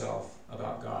tell yourself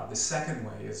about God. The second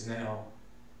way is now,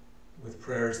 with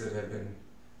prayers that have been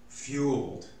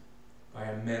fueled by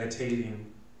a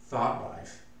meditating thought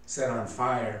life, set on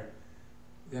fire,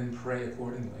 then pray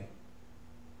accordingly.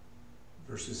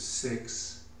 Verses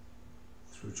 6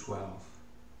 through 12.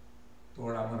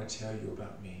 Lord, I want to tell you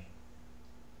about me.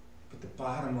 But the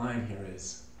bottom line here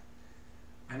is,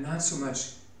 I'm not so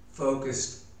much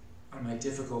focused on my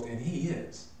difficulty, and he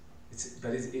is.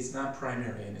 But it's not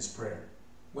primary in his prayer.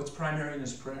 What's primary in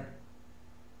his prayer?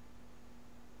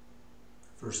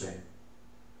 Verse 8.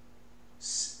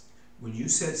 When you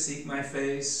said, seek my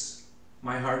face,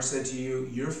 my heart said to you,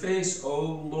 your face, O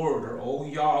Lord, or O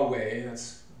Yahweh,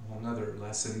 that's a whole other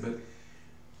lesson, but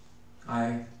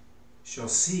I shall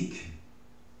seek.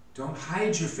 Don't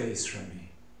hide your face from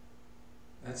me.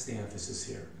 That's the emphasis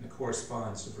here, and it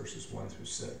corresponds to verses 1 through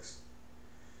 6.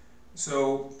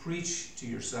 So preach to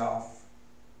yourself,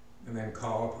 and then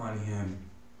call upon him.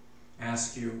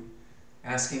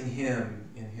 Asking him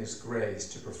in his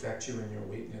grace to perfect you in your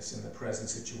weakness in the present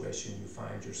situation you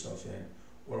find yourself in,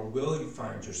 or will you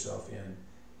find yourself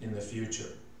in the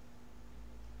future.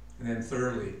 And then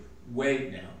thirdly,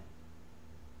 wait now.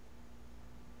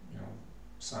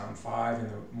 Psalm 5, in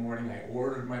the morning I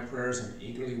ordered my prayers and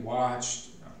eagerly watched.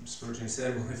 Spurgeon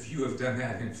said, well, if you have done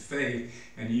that in faith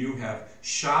and you have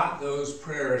shot those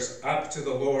prayers up to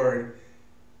the Lord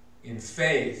in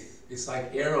faith, it's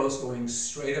like arrows going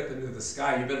straight up into the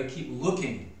sky. You better keep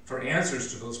looking for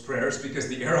answers to those prayers, because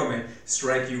the arrow may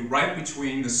strike you right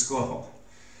between the skull.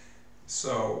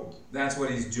 So that's what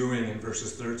he's doing in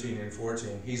verses 13 and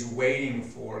 14. He's waiting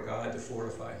for God to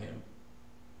fortify him.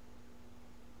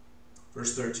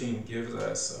 Verse 13 gives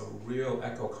us a real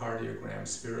echocardiogram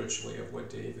spiritually of what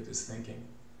David is thinking.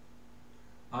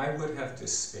 I would have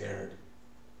despaired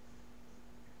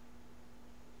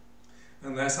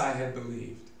unless I had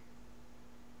believed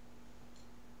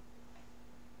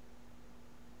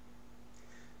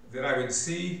that I would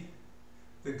see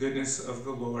the goodness of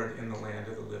the Lord in the land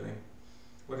of the living.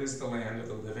 What is the land of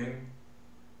the living?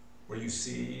 Where you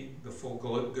see the full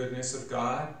goodness of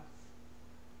God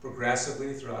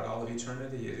progressively throughout all of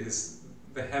eternity. It is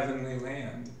the heavenly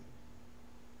land.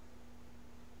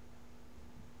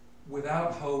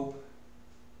 Without hope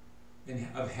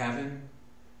of heaven,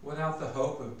 without the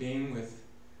hope of being with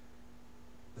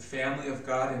the family of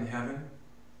God in heaven,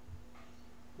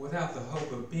 without the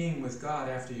hope of being with God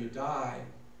after you die,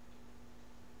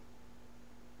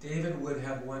 David would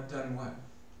have done what?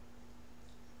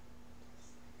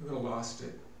 He would have lost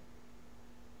it.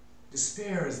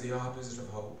 Despair is the opposite of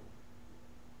hope.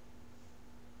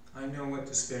 I know what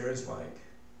despair is like.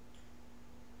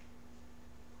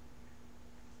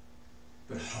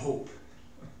 But hope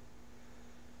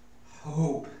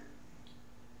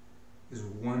is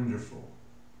wonderful.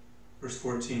 Verse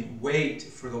 14, wait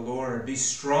for the Lord. Be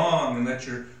strong and let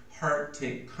your heart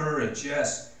take courage.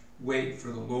 Yes, wait for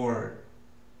the Lord.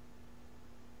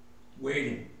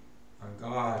 Waiting on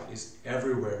God is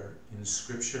everywhere in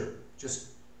Scripture. Just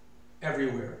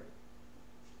everywhere.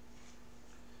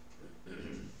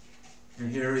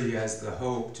 And here he has the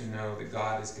hope to know that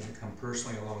God is going to come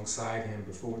personally alongside him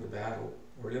before the battle,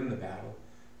 or in the battle,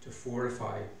 to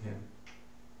fortify him.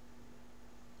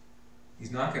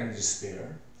 He's not going to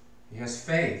despair. He has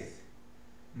faith.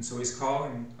 And so he's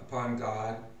calling upon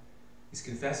God. He's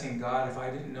confessing, God, if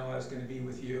I didn't know I was going to be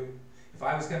with you, if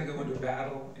I was going to go into a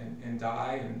battle and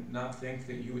die and not think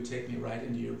that you would take me right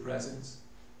into your presence,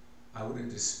 I would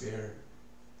have despaired.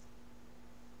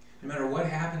 No matter what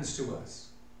happens to us,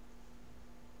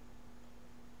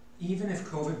 even if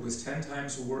COVID was 10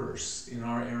 times worse in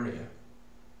our area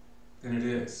than it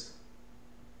is,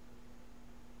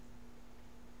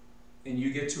 and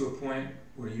you get to a point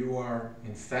where you are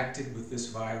infected with this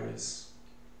virus,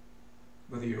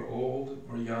 whether you're old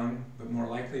or young, but more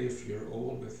likely if you're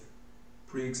old with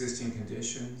pre-existing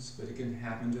conditions, but it can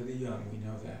happen to the young, we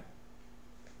know that.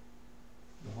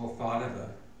 The whole thought of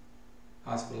a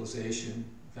hospitalization,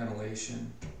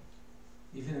 ventilation,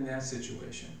 even in that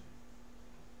situation,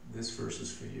 this verse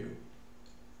is for you.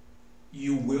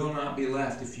 You will not be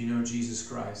left if you know Jesus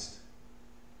Christ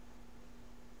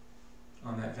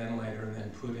on that ventilator and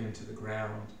then put into the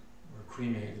ground or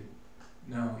cremated.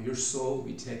 No, your soul will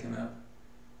be taken up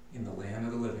in the land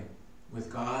of the living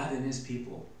with God and his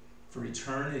people for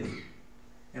eternity.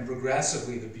 And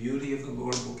progressively, the beauty of the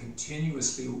Lord will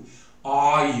continuously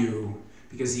awe you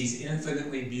because he's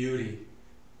infinitely beautiful.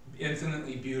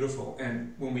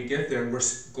 And when we get there, we're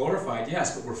glorified,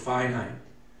 yes, but we're finite.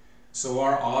 So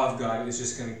our awe of God is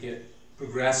just going to get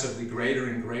progressively greater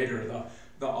and greater.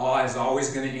 The awe is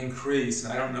always going to increase.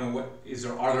 And I don't know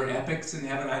are there epics in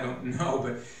heaven? I don't know,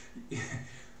 but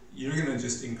you're going to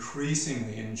just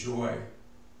increasingly enjoy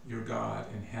your God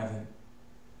in heaven.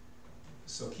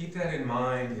 So keep that in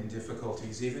mind in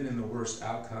difficulties, even in the worst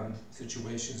outcome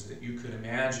situations that you could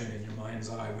imagine in your mind's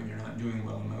eye when you're not doing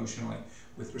well emotionally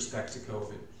with respect to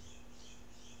COVID.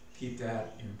 Keep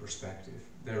that in perspective.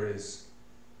 There is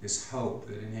this hope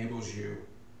that enables you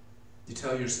to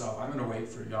tell yourself, I'm going to wait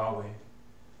for Yahweh.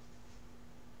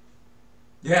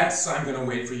 Yes, I'm going to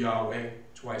wait for Yahweh,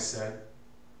 twice said.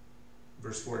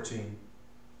 Verse 14.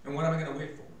 And what am I going to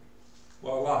wait for?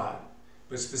 Well, a lot.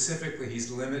 But specifically, he's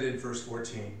limited, verse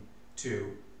 14,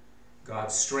 to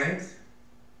God's strength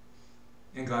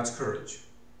and God's courage.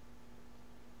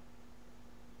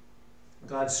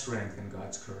 God's strength and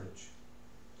God's courage.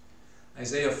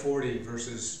 Isaiah 40,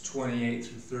 verses 28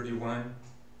 through 31.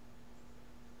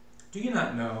 Do you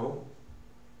not know?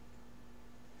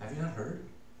 Have you not heard?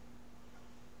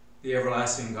 The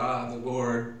everlasting God, the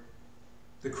Lord,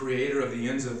 the creator of the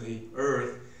ends of the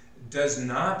earth, does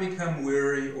not become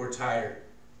weary or tired.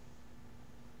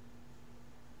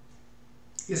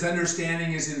 His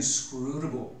understanding is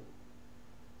inscrutable.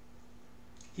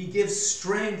 He gives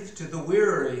strength to the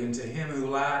weary, and to him who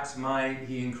lacks might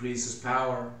he increases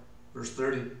power. Verse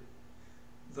 30.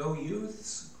 Though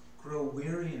youths grow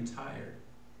weary and tired,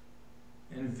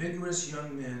 and vigorous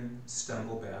young men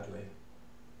stumble badly,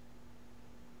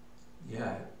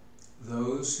 yet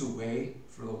those who wait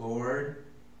for the Lord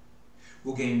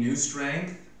will gain new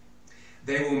strength.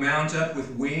 They will mount up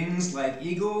with wings like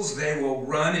eagles. They will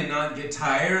run and not get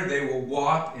tired. They will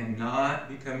walk and not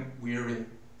become weary.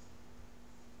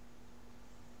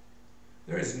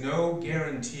 There is no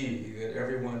guarantee that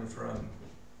everyone from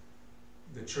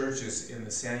the churches in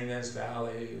the San Ynez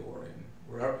Valley or in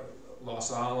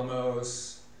Los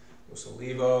Alamos, Los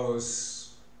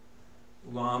Olivos,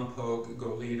 Lompoc,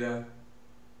 Goleta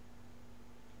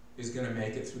is going to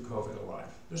make it through COVID alive.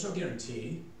 There's no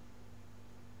guarantee.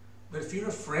 But if you're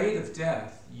afraid of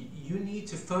death, you need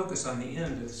to focus on the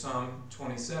end of Psalm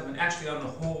 27, actually on the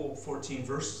whole 14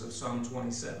 verses of Psalm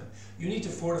 27. You need to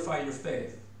fortify your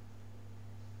faith,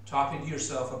 talking to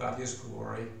yourself about his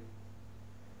glory,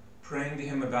 praying to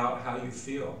him about how you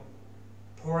feel,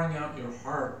 pouring out your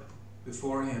heart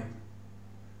before him.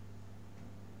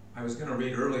 I was going to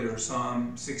read earlier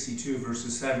Psalm 62,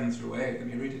 verses 7 through 8. Let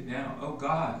me read it now. O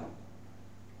God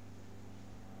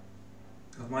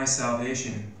of my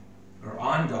salvation, or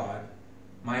on God,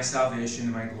 my salvation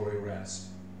and my glory rest.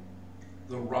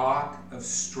 The rock of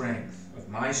strength, of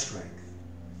my strength,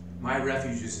 my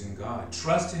refuge is in God.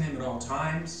 Trust in him at all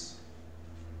times.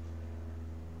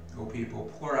 O people,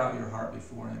 pour out your heart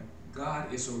before him.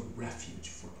 God is a refuge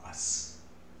for us.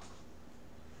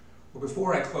 Well,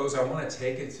 before I close, I want to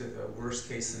take it to the worst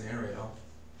case scenario,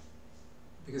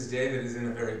 because David is in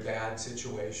a very bad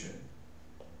situation,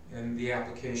 and the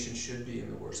application should be in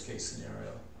the worst case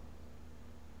scenario.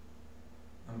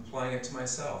 I'm applying it to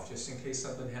myself, just in case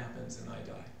something happens and I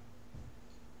die.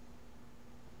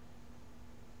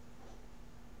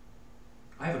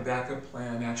 I have a backup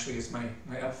plan, actually, it's my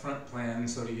upfront plan, and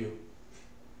so do you.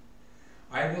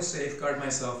 I will safeguard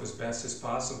myself as best as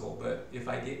possible, but if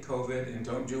I get COVID and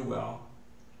don't do well,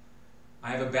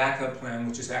 I have a backup plan,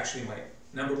 which is actually my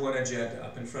number one agenda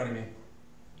up in front of me.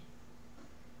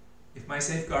 If my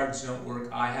safeguards don't work,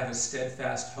 I have a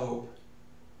steadfast hope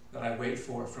that I wait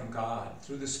for from God,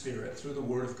 through the Spirit, through the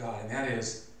Word of God, and that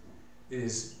is, it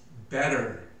is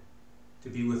better to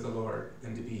be with the Lord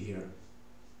than to be here.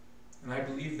 And I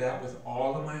believe that with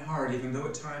all of my heart, even though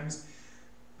at times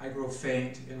I grow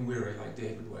faint and weary like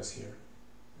David was here.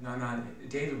 And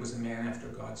David was a man after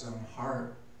God's own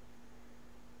heart.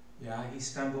 Yeah, he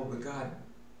stumbled, but God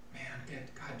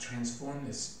transformed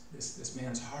this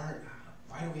man's heart.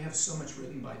 Why do we have so much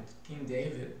written by King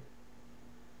David?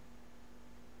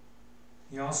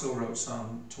 He also wrote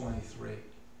Psalm 23.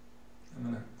 I'm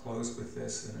going to close with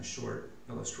this in a short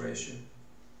illustration.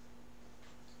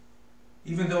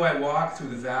 Even though I walk through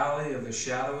the valley of the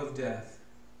shadow of death,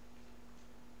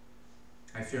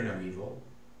 I fear no evil,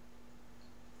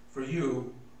 for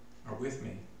you are with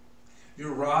me.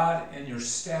 Your rod and your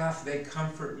staff, they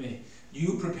comfort me.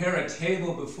 You prepare a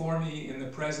table before me in the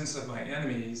presence of my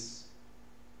enemies.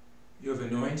 You have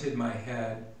anointed my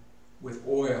head with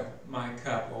oil, my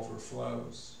cup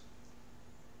overflows.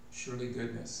 Surely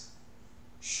goodness,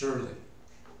 surely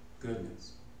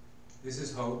goodness. This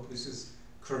is hope, this is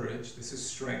courage, this is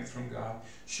strength from God.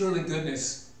 Surely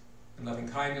goodness and loving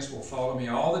kindness will follow me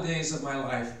all the days of my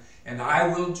life, and I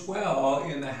will dwell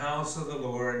in the house of the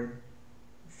Lord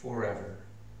forever.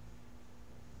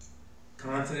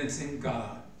 Confidence in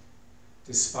God,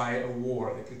 despite a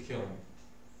war that could kill him.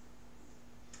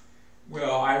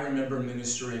 Well, I remember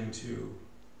ministering to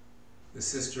the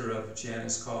sister of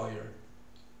Janice Collier,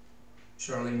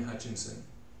 Charlene Hutchinson,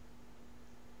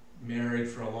 married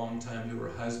for a long time to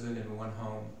her husband in one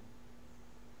home.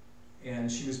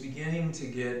 And she was beginning to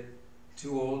get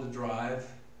too old to drive.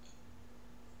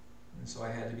 And so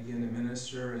I had to begin to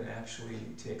minister and actually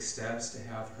take steps to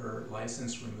have her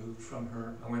license removed from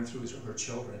her. I went through her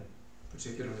children,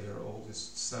 particularly her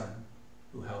oldest son,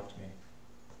 who helped me.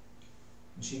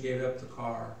 And she gave up the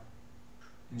car,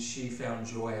 and she found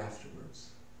joy afterwards.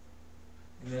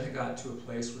 And then it got to a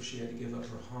place where she had to give up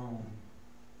her home.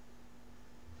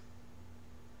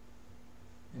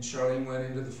 And Charlene went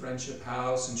into the Friendship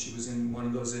House, and she was in one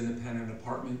of those independent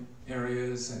apartment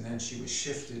areas, and then she was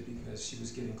shifted because she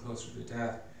was getting closer to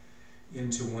death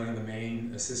into one of the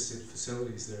main assisted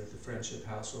facilities there at the Friendship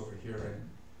House over here in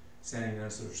San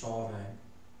Ignacio Solvang.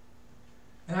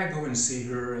 And I'd go and see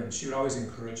her, and she would always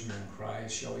encourage me in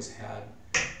Christ. She always had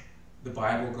the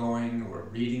Bible going, or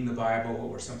reading the Bible,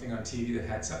 or something on TV that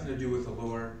had something to do with the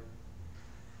Lord.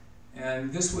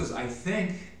 And this was, I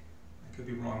think, I could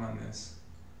be wrong on this,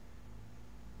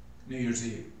 New Year's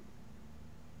Eve.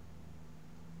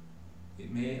 I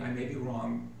may be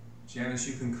wrong. Janice,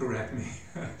 you can correct me.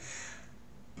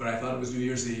 But I thought it was New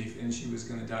Year's Eve, and she was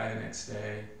going to die the next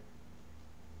day.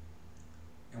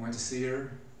 I went to see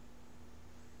her.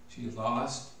 She had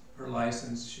lost her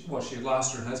license. She had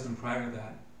lost her husband prior to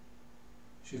that.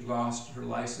 She had lost her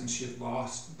license. She had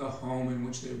lost the home in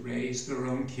which they raised their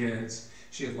own kids.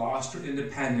 She had lost her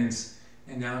independence,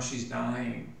 and now she's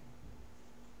dying.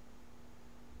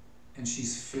 And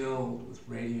she's filled with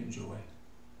radiant joy,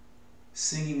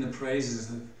 singing the praises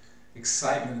of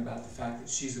excitement about the fact that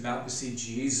she's about to see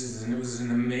Jesus, and it was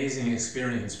an amazing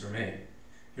experience for me.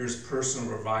 Here's personal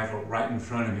revival right in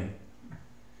front of me.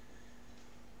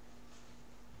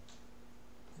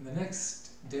 And the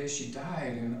next day she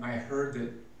died, and I heard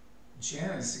that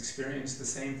Janice experienced the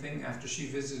same thing after she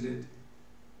visited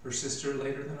her sister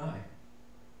later than I.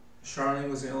 Charlene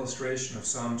was an illustration of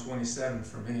Psalm 27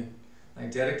 for me. I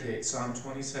dedicate Psalm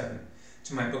 27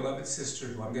 to my beloved sister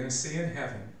who I'm going to see in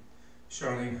heaven,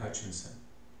 Charlene Hutchinson.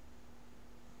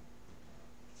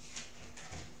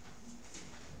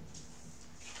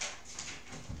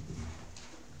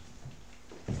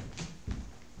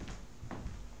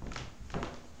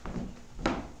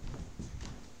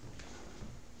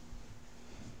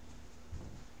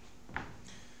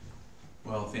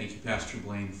 you, Pastor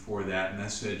Blain, for that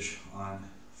message on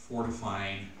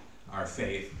fortifying our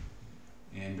faith.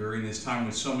 And during this time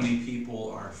when so many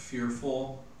people are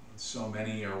fearful, so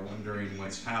many are wondering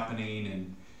what's happening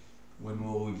and when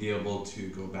will we be able to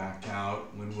go back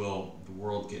out, when will the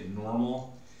world get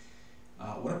normal.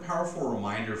 What a powerful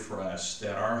reminder for us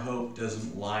that our hope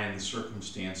doesn't lie in the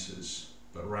circumstances,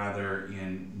 but rather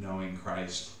in knowing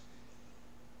Christ.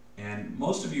 And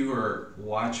most of you who are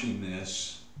watching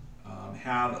this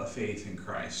have a faith in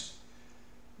Christ.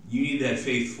 You need that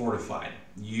faith fortified.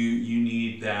 You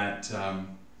need that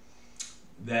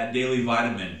that daily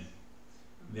vitamin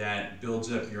that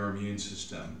builds up your immune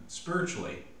system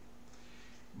spiritually.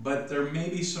 But there may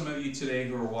be some of you today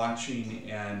who are watching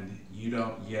and you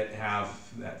don't yet have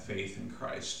that faith in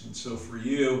Christ. And so for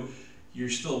you, you're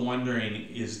still wondering,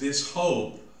 is this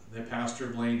hope that Pastor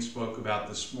Blain spoke about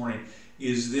this morning,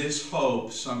 is this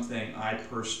hope something I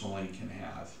personally can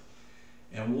have?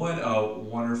 And what a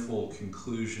wonderful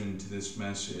conclusion to this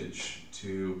message,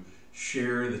 to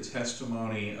share the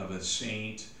testimony of a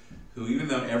saint who, even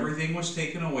though everything was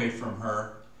taken away from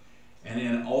her, and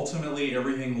then ultimately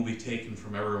everything will be taken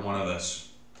from every one of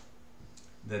us,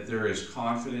 that there is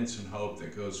confidence and hope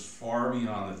that goes far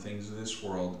beyond the things of this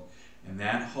world, and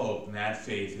that hope and that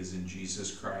faith is in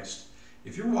Jesus Christ.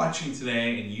 If you're watching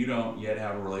today and you don't yet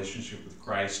have a relationship with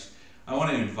Christ, I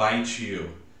want to invite you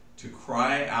to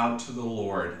cry out to the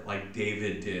Lord like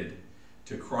David did,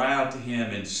 to cry out to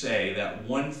him and say, that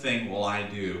one thing will I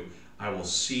do, I will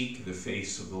seek the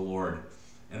face of the Lord.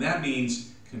 And that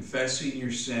means confessing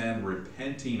your sin,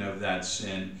 repenting of that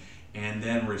sin, and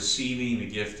then receiving the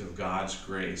gift of God's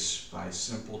grace by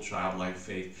simple childlike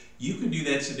faith. You can do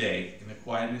that today in the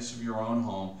quietness of your own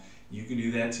home. You can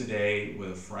do that today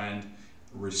with a friend.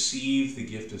 Receive the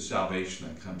gift of salvation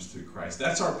that comes through Christ.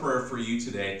 That's our prayer for you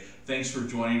today. Thanks for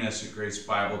joining us at Grace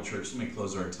Bible Church. Let me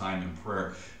close our time in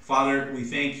prayer. Father, we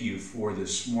thank you for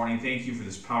this morning. Thank you for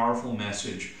this powerful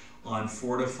message on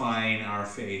fortifying our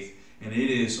faith. And it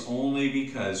is only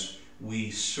because we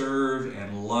serve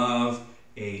and love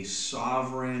a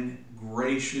sovereign,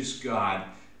 gracious God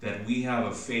that we have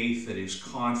a faith that is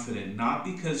confident, not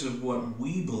because of what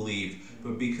we believe,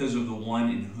 but because of the one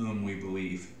in whom we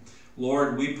believe.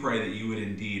 Lord, we pray that you would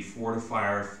indeed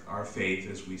fortify our faith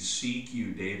as we seek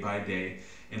you day by day.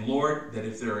 And Lord, that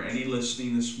if there are any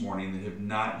listening this morning that have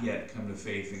not yet come to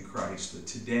faith in Christ, that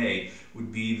today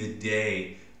would be the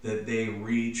day that they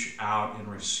reach out and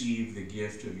receive the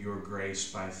gift of your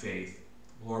grace by faith.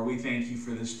 Lord, we thank you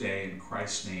for this day. In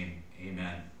Christ's name,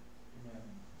 amen.